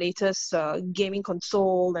them, the latest gaming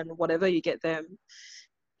console and whatever you get them,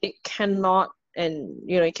 it cannot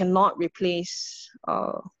replace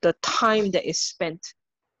the time that is spent,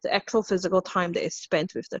 the actual physical time that is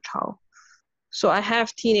spent with the child. So I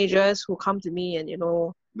have teenagers who come to me and,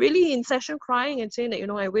 really in session crying and saying that,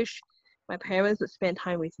 I wish my parents would spend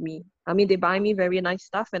time with me. I mean, they buy me very nice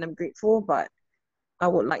stuff and I'm grateful, but I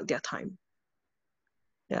would like their time.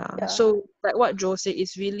 Yeah. So like what Jo said,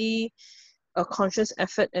 it's really a conscious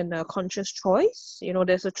effort and a conscious choice.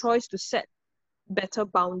 There's a choice to set better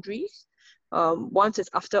boundaries once it's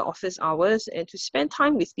after office hours and to spend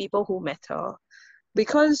time with people who matter.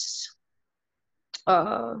 Because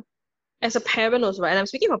as a parent also, right, and I'm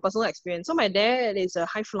speaking from personal experience, so my dad is a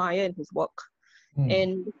high flyer in his work.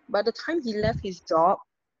 And by the time he left his job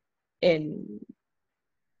and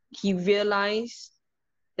he realized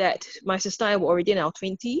that my sister and I were already in our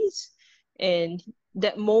 20s, and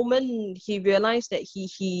that moment he realized that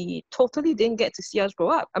he totally didn't get to see us grow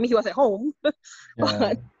up. I mean, he was at home, but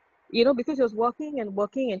because he was working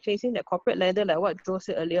and chasing that corporate ladder, like what Jo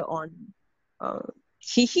said earlier on,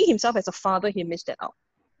 he himself as a father, he missed that out.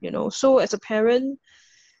 So as a parent,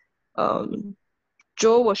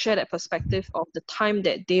 Jo will share that perspective of the time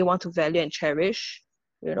that they want to value and cherish.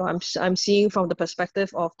 I'm seeing from the perspective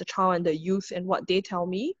of the child and the youth and what they tell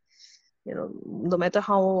me. No matter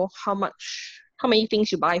how many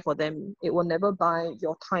things you buy for them, it will never buy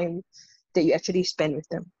your time that you actually spend with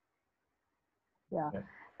them. Yeah.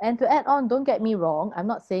 And to add on, don't get me wrong, I'm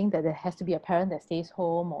not saying that there has to be a parent that stays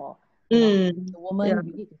home or, you know, the woman,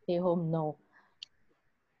 you need to stay home. No.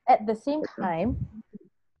 At the same time,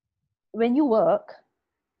 when you work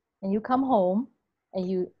and you come home and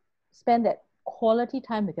you spend that quality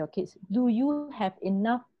time with your kids, do you have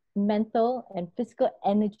enough mental and physical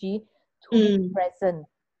energy to be present?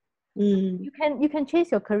 You can chase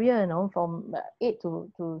your career, you know, from 8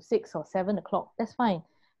 to 6 or 7 o'clock. That's fine.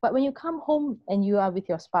 But when you come home and you are with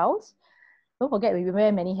your spouse, don't forget we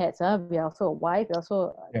wear many hats. We are also a wife, we're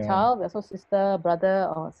also a child, we're also sister,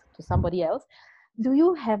 brother, or to somebody else. Do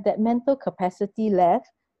you have that mental capacity left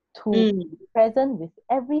to be present with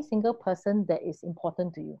every single person that is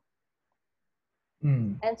important to you?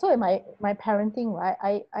 And so in my parenting,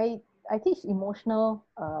 right, I teach emotional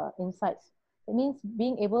insights. It means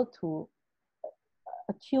being able to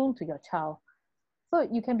attune to your child. So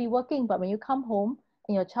you can be working, but when you come home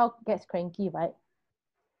and your child gets cranky, right?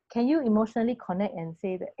 Can you emotionally connect and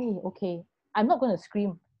say that, hey, okay, I'm not going to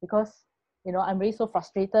scream because, you know, I'm really so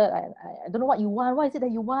frustrated. I don't know what you want. What is it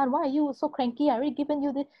that you want? Why are you so cranky? I already given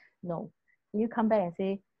you this. No. Can you come back and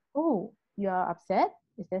say, oh, you are upset?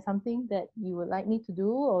 Is there something that you would like me to do?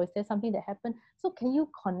 Or is there something that happened? So can you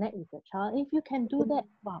connect with your child? If you can do that,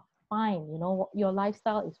 well, fine. You know, your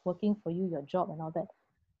lifestyle is working for you, your job and all that.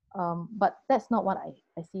 But that's not what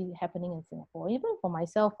I see happening in Singapore. Even for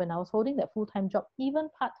myself, when I was holding that full-time job, even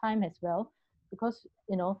part-time as well, because,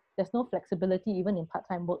 you know, there's no flexibility even in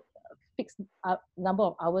part-time work, fixed number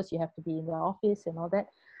of hours you have to be in the office and all that.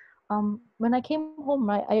 When I came home,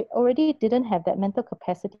 right, I already didn't have that mental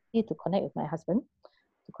capacity to connect with my husband,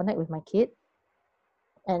 to connect with my kid.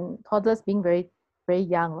 And toddlers being very, very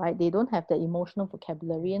young, right, they don't have the emotional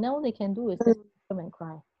vocabulary, and all they can do is just come and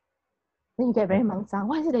cry. Then you get very mangsang.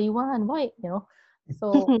 What is it that you want? Why, you know?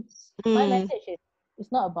 So my message is,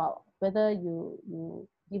 it's not about whether you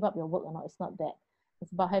give up your work or not. It's not that.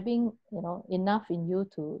 It's about having, you know, enough in you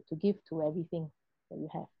to give to everything that you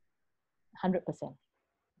have, 100%.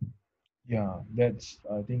 Yeah,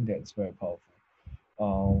 I think that's very powerful.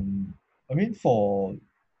 I mean,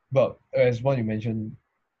 but as what you mentioned,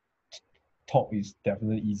 talk is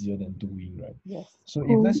definitely easier than doing, right? Yes. So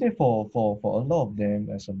if let's say for a lot of them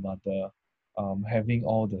as a mother, having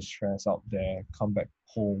all the stress out there, come back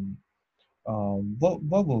home, what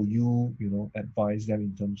will you know advise them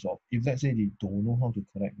in terms of if let's say they don't know how to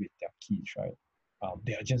connect with their kids, right?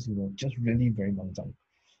 They are just just really very mangzang,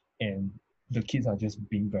 and the kids are just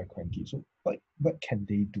being very cranky. So what can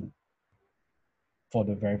they do for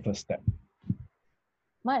the very first step?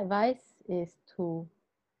 My advice is to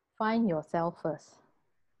find yourself first.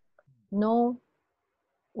 Know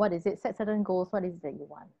what is it, set certain goals, what is it that you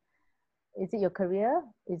want. Is it your career?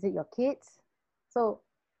 Is it your kids? So,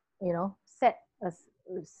 you know,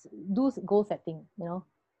 do goal setting, you know,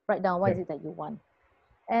 write down what is Yeah. it that you want.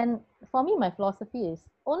 And for me, my philosophy is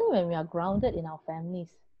only when we are grounded in our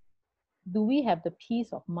families do we have the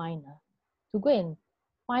peace of mind to go and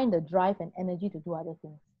find the drive and energy to do other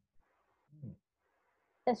things.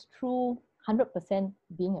 That's true 100%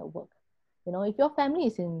 being at work. You know, if your family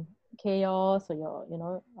is in chaos or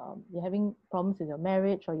you're having problems with your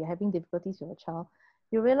marriage or you're having difficulties with your child,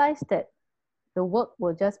 you realize that the work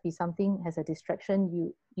will just be something as a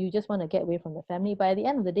distraction. You just want to get away from the family, but at the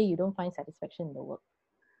end of the day, you don't find satisfaction in the work.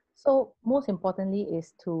 So most importantly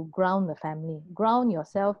is to ground the family, ground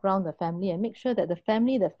yourself, ground the family, and make sure that the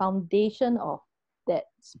family, the foundation of that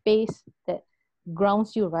space that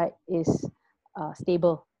grounds you, right, is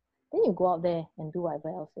stable. Then you go out there and do whatever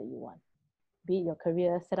else that you want. Be it your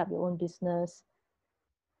career, set up your own business.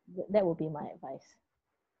 That would be my advice.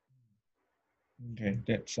 Okay,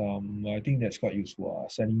 that's I think that's quite useful.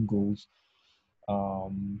 Setting goals,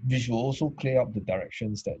 which will also clear up the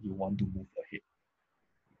directions that you want to move ahead,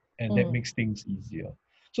 and that makes things easier.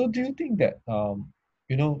 So, do you think that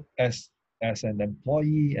as an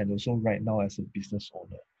employee and also right now as a business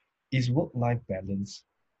owner, is work-life balance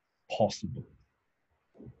possible?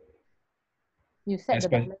 You set the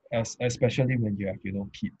balance. Especially when you have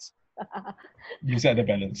kids. You set the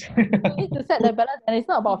balance. You need to set the balance, and it's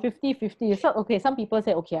not about 50-50. It's not, okay, some people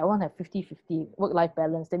say, okay, I want to have 50-50 work-life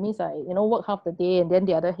balance. That means I work half the day and then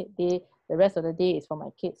the other day, the rest of the day is for my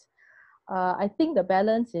kids. I think the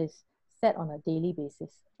balance is set on a daily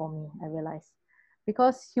basis for me, I realize.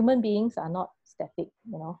 Because human beings are not static,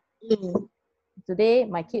 Today,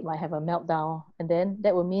 my kid might have a meltdown, and then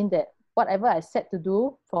that will mean that whatever I set to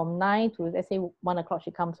do from 9 to, let's say, 1 o'clock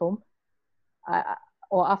she comes home,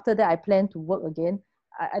 or after that I plan to work again,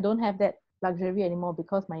 I don't have that luxury anymore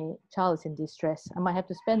because my child is in distress. I might have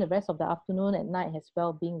to spend the rest of the afternoon and night as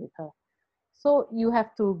well being with her. So you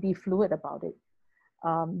have to be fluid about it.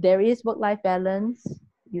 There is work-life balance.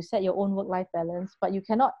 You set your own work-life balance, but you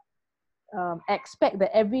cannot expect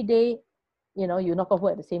that every day, you knock off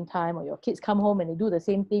work at the same time, or your kids come home and they do the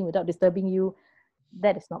same thing without disturbing you.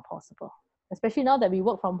 That is not possible. Especially now that we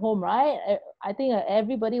work from home, right? I think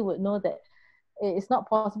everybody would know that it's not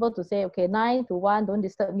possible to say, okay, 9 to 1, don't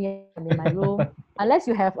disturb me, I'm in my room. Unless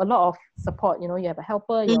you have a lot of support, you have a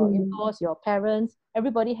helper, your in-laws, your parents,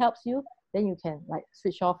 everybody helps you, then you can like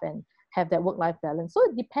switch off and have that work-life balance. So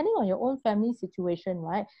depending on your own family situation,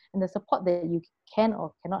 right, and the support that you can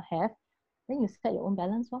or cannot have, then you set your own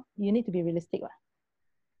balance. Well, you need to be realistic. Right?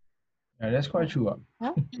 Yeah, that's quite true.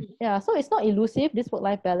 Huh? Yeah, so it's not elusive, this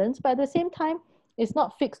work-life balance, but at the same time, it's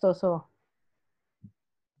not fixed also.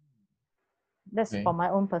 That's Okay. from my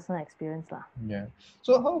own personal experience. Yeah.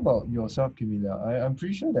 So how about yourself, Camilla? I'm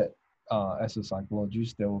pretty sure that as a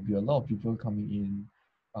psychologist, there will be a lot of people coming in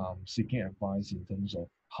seeking advice in terms of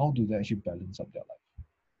how do they actually balance up their life.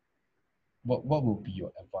 What will be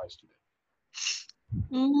your advice to them?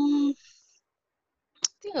 I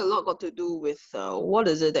think a lot got to do with what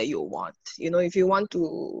is it that you want. If you want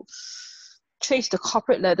to chase the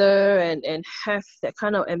corporate ladder and have that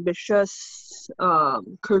kind of ambitious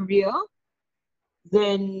career,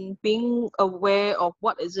 then being aware of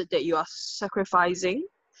what is it that you are sacrificing.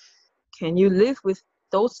 Can you live with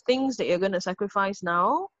those things that you're going to sacrifice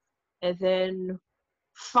now? And then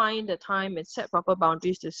find the time and set proper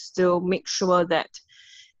boundaries to still make sure that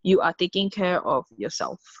you are taking care of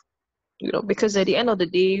yourself. Because at the end of the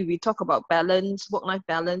day, we talk about balance, work-life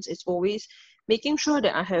balance. It's always making sure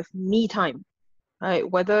that I have me time, right?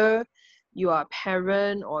 Whether you are a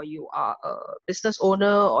parent or you are a business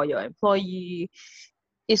owner or your employee,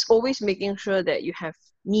 it's always making sure that you have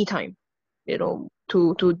me time, to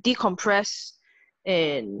decompress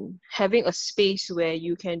and having a space where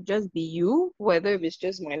you can just be you, whether it's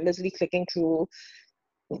just mindlessly clicking through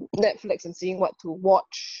Netflix and seeing what to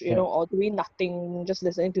watch, or doing nothing, just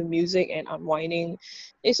listening to music and unwinding.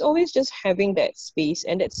 It's always just having that space.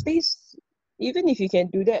 And that space, even if you can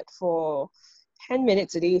do that for 10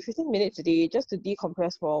 minutes a day, 15 minutes a day, just to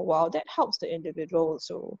decompress for a while, that helps the individual.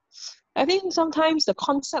 So I think sometimes the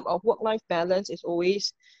concept of work-life balance is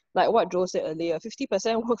always like what Joe said earlier,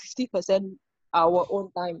 50% work, 50% our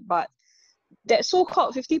own time. But that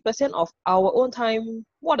so-called 50% of our own time,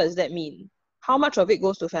 what does that mean? How much of it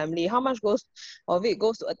goes to family? How much of it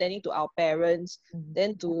goes to attending to our parents?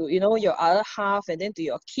 Then to, your other half, and then to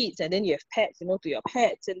your kids, and then you have pets, to your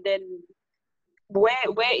pets, and then where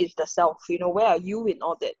is the self? Where are you in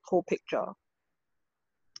all that whole picture?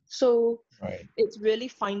 So it's really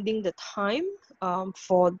finding the time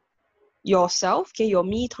for yourself, okay, your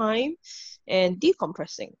me time, and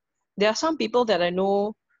decompressing. There are some people that I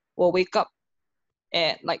know will wake up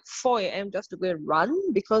at like 4 a.m. just to go and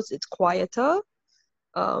run because it's quieter.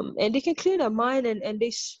 And they can clear their mind and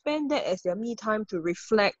they spend that as their me time to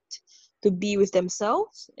reflect, to be with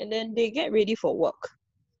themselves, and then they get ready for work.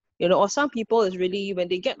 Or some people is really when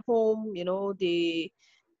they get home, they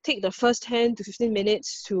take the first 10 to 15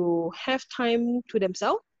 minutes to have time to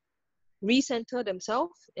themselves, recenter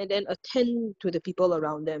themselves, and then attend to the people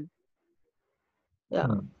around them. Yeah.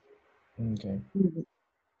 Okay.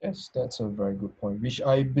 Yes, that's a very good point, which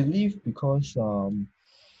I believe because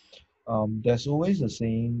there's always a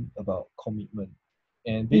saying about commitment,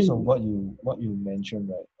 and based on what you mentioned,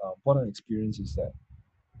 right? What I experience is that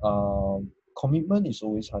commitment is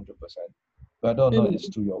always 100%. Whether or not it's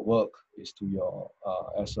to your work, it's to your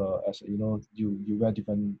as a you wear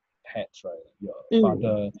different hats, right? Your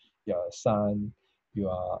father, your son, you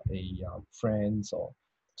are a friends, or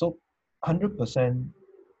so 100%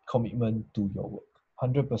 commitment to your work.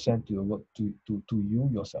 100% to your work, to you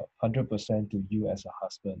yourself, 100% to you as a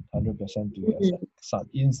husband, 100% to you as a son.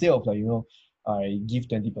 Instead of I give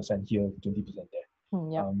 20% here, 20% there,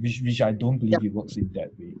 which I don't believe it works in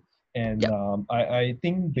that way. And I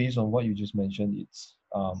think based on what you just mentioned, it's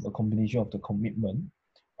a combination of the commitment.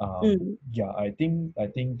 I think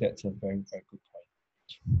that's a very, very good point.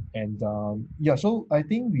 And so I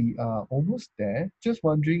think we are almost there. Just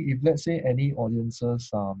wondering if, let's say, any audiences,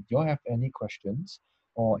 you all have any questions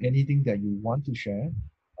or anything that you want to share,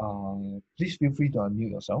 please feel free to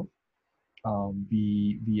unmute yourself.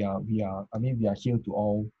 We are here to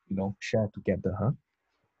all share together, huh?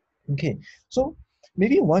 Okay, so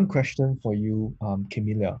maybe one question for you,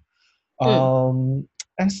 Camilla.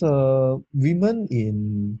 As a woman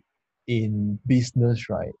in business,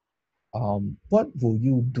 right? What will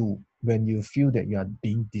you do when you feel that you are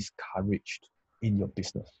being discouraged in your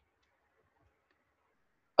business?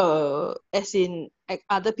 As in,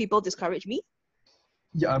 other people discourage me?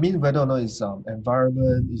 Yeah, I mean whether or not it's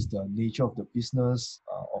environment, is the nature of the business,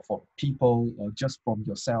 or for people, or just from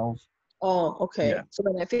yourself. Oh, Yeah, okay. So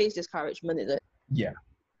when I face discouragement, is it? yeah.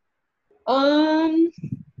 Um,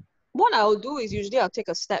 what I'll do is usually I'll take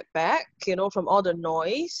a step back, from all the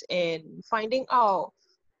noise and finding out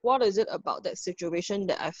what is it about that situation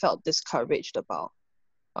that I felt discouraged about.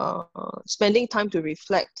 Spending time to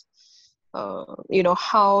reflect,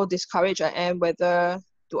 how discouraged I am, whether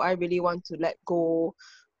do I really want to let go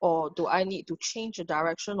or do I need to change a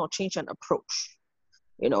direction or change an approach.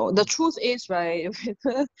 The truth is, right,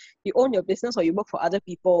 whether you own your business or you work for other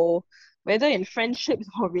people, whether in friendships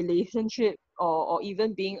or relationship or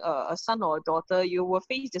even being a son or a daughter, you will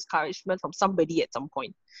face discouragement from somebody at some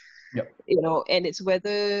point. Yep. And it's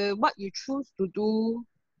whether what you choose to do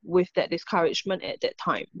with that discouragement at that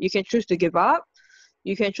time. You can choose to give up,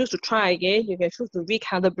 you can choose to try again, you can choose to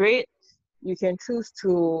recalibrate, you can choose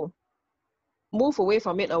to move away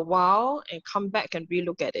from it a while and come back and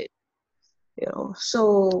relook at it.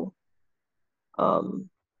 So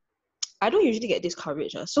I don't usually get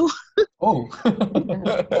discouraged. So Oh,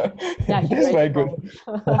 Yeah, she's that's very very good.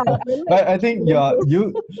 strong. But I think yeah,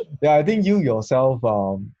 I think you yourself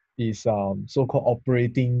is so-called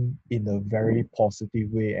operating in a very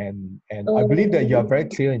positive way, and I believe that you are very um,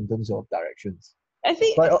 clear in terms of directions. I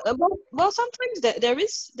think But well sometimes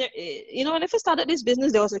when I first started this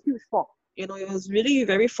business there was a huge fog. It was really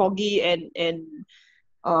very foggy and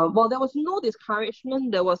while there was no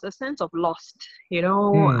discouragement, there was a sense of lost.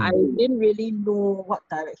 I didn't really know what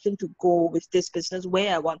direction to go with this business,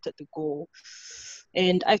 where I wanted to go.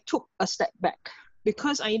 And I took a step back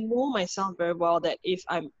because I know myself very well that if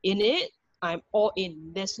I'm in it, I'm all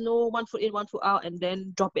in. There's no one foot in, one foot out, and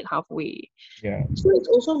then drop it halfway. yeah, So it's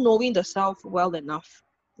also knowing the self well enough.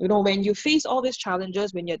 When you face all these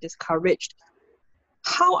challenges, when you're discouraged,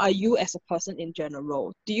 how are you as a person in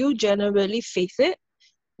general? Do you generally face it?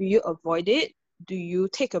 Do you avoid it? Do you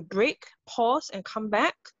take a break, pause, and come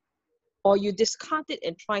back? Or you discard it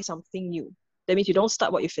and try something new? That means you don't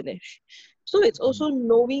start what you finish. So it's also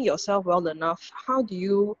knowing yourself well enough. How do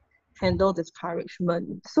you handle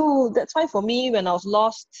discouragement? So that's why for me, when I was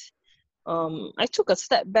lost, I took a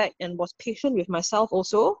step back and was patient with myself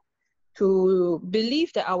also to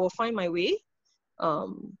believe that I will find my way.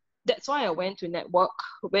 That's why I went to network,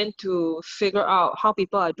 went to figure out how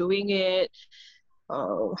people are doing it,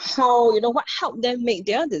 how what helped them make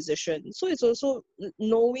their decision. So it's also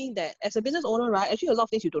knowing that as a business owner, right? Actually, a lot of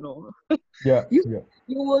things you don't know. yeah, you yeah,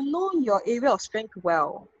 you will know your area of strength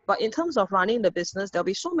well, but in terms of running the business, there'll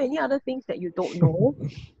be so many other things that you don't know,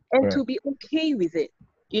 and correct. to be okay with it.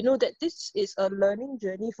 That this is a learning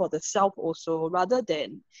journey for the self also, rather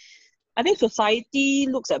than I think society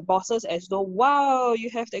looks at bosses as though, wow, you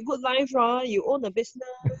have that good life, right? You own a business,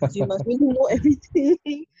 you must really know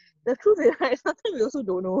everything. The truth is, right, sometimes we also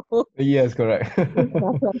don't know. Yes, correct.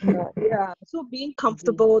 Yeah. So being Agree.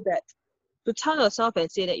 comfortable that to tell yourself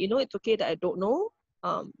and say that, it's okay that I don't know.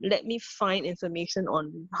 Let me find information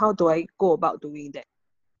on how do I go about doing that.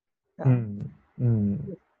 Yeah. Mm,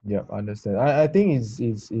 mm, yeah, understand. I think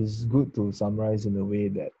it's good to summarize in a way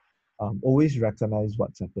that always recognize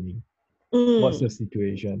what's happening, what's the Mm,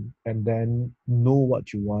 situation, and then know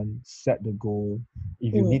what you want, set the goal.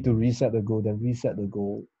 If you need mm. to reset the goal, then reset the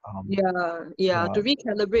goal. Yeah, yeah. Yeah, To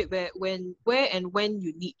recalibrate where and when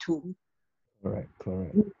you need to. correct,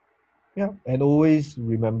 correct. Yeah, and always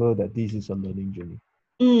remember that this is a learning journey.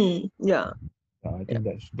 Yeah. I Yeah. think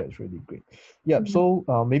that's really great. Yeah. Mm.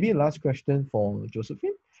 So maybe last question for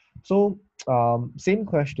Josephine. So same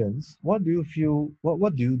questions. What do you feel?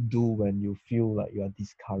 What do you do when you feel like you are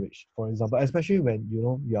discouraged? For example, especially when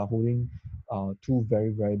you are holding two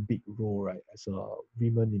very big role, right? As a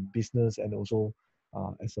woman in business and also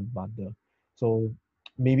as a mother. So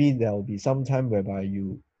maybe there will be some time whereby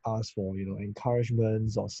you ask for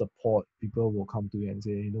encouragements or support. People will come to you and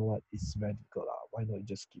say, you know what, it's very difficult. Why not you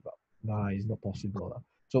just give up? Nah, it's not possible.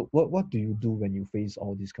 So what do you do when you face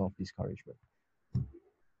all this kind of discouragement?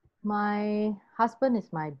 My husband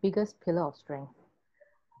is my biggest pillar of strength.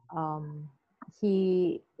 Um,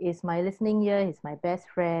 he is my listening ear. He's my best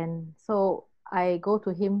friend. So I go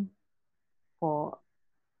to him for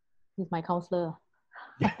he's my counselor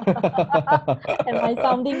and my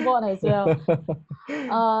sounding board as well.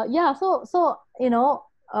 Yeah. So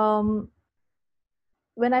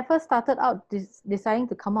when I first started out deciding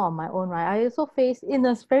to come out on my own, right, I also faced in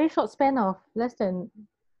a very short span of less than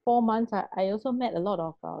 4 months. I also met a lot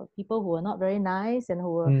of people who were not very nice and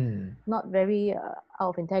who were Mm, not very out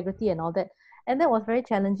of integrity and all that. And that was very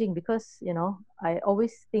challenging because I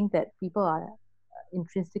always think that people are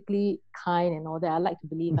intrinsically kind and all that. I like to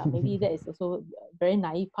believe that. Maybe that is also a very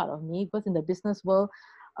naive part of me, because in the business world,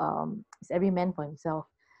 it's every man for himself.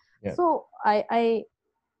 Yeah. So I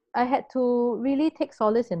had to really take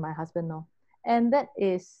solace in my husband now. And that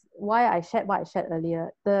is why I shared what I shared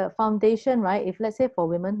earlier. The foundation, right? If let's say for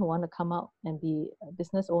women who want to come out and be a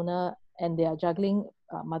business owner and they are juggling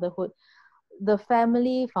motherhood, the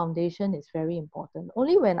family foundation is very important.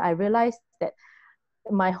 Only when I realized that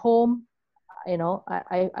my home,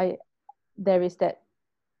 there is that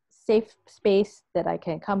safe space that I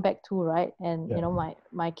can come back to, right? And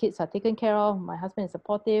my kids are taken care of, my husband is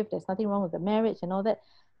supportive, there's nothing wrong with the marriage and all that.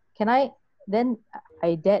 Then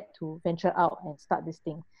I dared to venture out and start this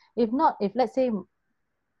thing. If not, if let's say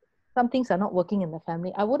some things are not working in the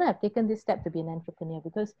family, I wouldn't have taken this step to be an entrepreneur,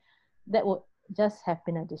 because that would just have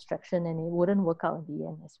been a distraction and it wouldn't work out in the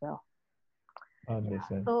end as well.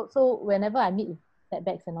 Understand. So whenever I meet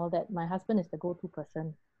setbacks and all that, my husband is the go-to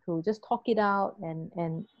person to just talk it out,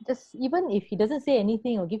 and just, even if he doesn't say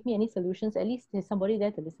anything or give me any solutions, at least there's somebody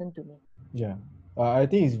there to listen to me. Yeah. I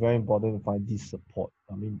think it's very important to find this support.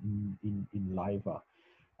 I mean, in life.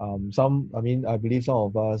 I believe some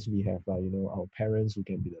of us, we have, our parents who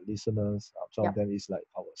can be the listeners. Some of them is like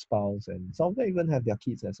our spouse, and some of them even have their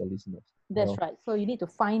kids as a listeners. That's right. So you need to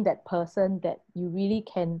find that person that you really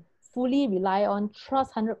can fully rely on,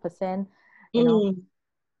 trust 100%, Yeah.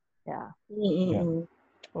 Yeah.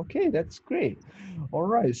 Okay, that's great. All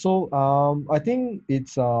right. So I think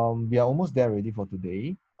it's we are almost there already for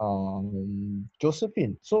today.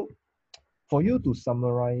 Josephine, so for you to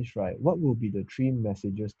summarize, right, what will be the 3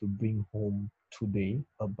 messages to bring home today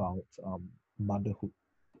about motherhood?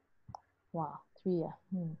 Wow, 3,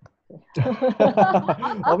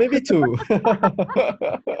 Or maybe 2.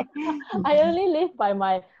 I only live by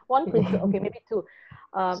my one principle. Okay, maybe 2.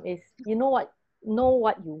 Is know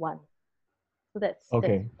what you want. So that's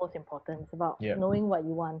most important. It's about knowing what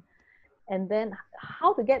you want, and then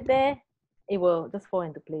how to get there. It will just fall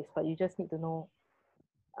into place, but you just need to know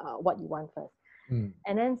what you want first.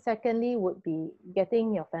 And then secondly would be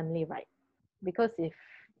getting your family right, because if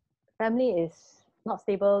family is not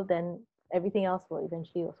stable, then everything else will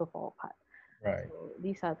eventually also fall apart. Right. So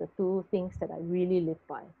these are the 2 things that I really live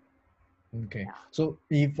by. Okay. Yeah. So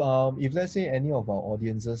if let's say any of our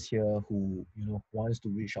audiences here who wants to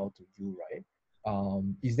reach out to you, right?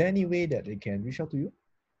 Is there any way that they can reach out to you?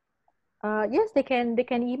 Yes, they can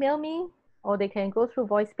email me, or they can go through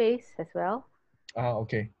VoiceSpace as well.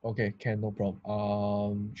 Okay, can, no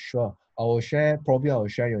problem. Sure. I will share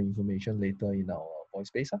your information later in our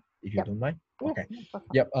VoiceSpace, if you don't mind. Okay.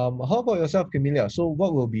 Yep. How about yourself, Camelia? So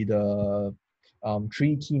what will be the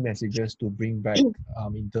 3 key messages to bring back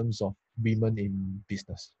in terms of women in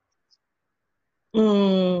business?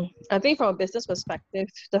 I think from a business perspective,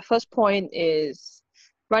 the first point is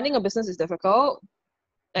running a business is difficult.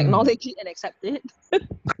 Acknowledge it and accept it.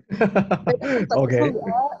 Okay.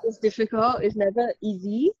 It's difficult. It's never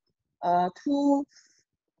easy. To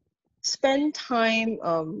spend time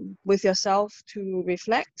with yourself to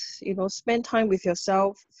reflect. Spend time with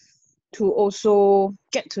yourself to also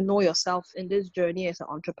get to know yourself in this journey as an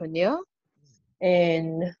entrepreneur.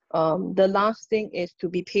 And the last thing is to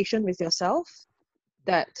be patient with yourself.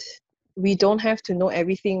 That we don't have to know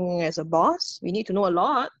everything as a boss. We need to know a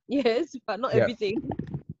lot, yes, but not everything.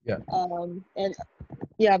 Yeah. And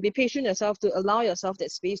be patient yourself, to allow yourself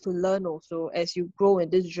that space to learn also as you grow in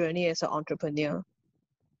this journey as an entrepreneur.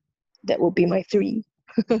 That would be my 3.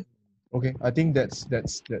 Okay, I think that's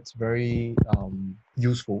very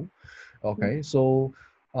useful. Okay, so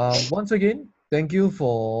once again, thank you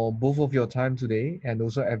for both of your time today, and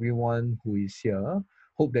also everyone who is here.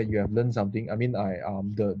 Hope that you have learned something. I mean,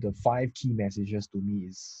 the 5 key messages to me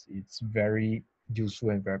it's very useful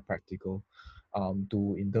and very practical.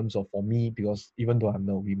 In terms of, for me, because even though I'm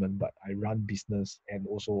not a woman, but I run business, and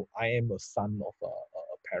also I am a son of a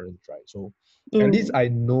parent, right? So at least I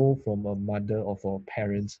know from a mother or for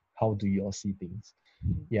parents, how do you all see things.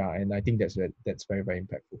 Yeah, and I think that's very, very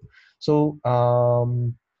impactful. So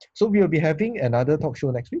so we'll be having another talk show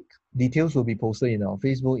next week. Details will be posted in our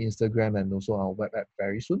Facebook, Instagram, and also our web app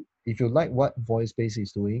very soon. If you like what VoiceSpace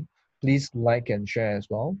is doing, please like and share as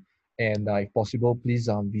well. And if possible, please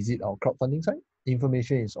visit our crowdfunding site.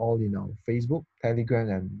 Information is all in our Facebook, Telegram,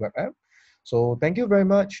 and web app. So thank you very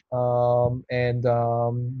much. And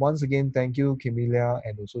once again, thank you, Camelia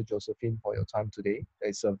and also Josephine, for your time today.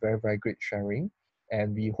 It's a very, very great sharing.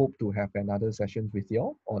 And we hope to have another session with you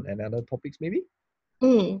all on another topics maybe.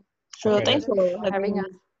 Sure. Okay. Thanks for having us.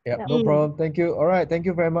 Yeah, no problem. Thank you. All right. Thank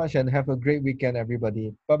you very much, and have a great weekend,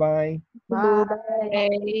 everybody. Bye-bye. Bye.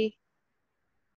 Bye.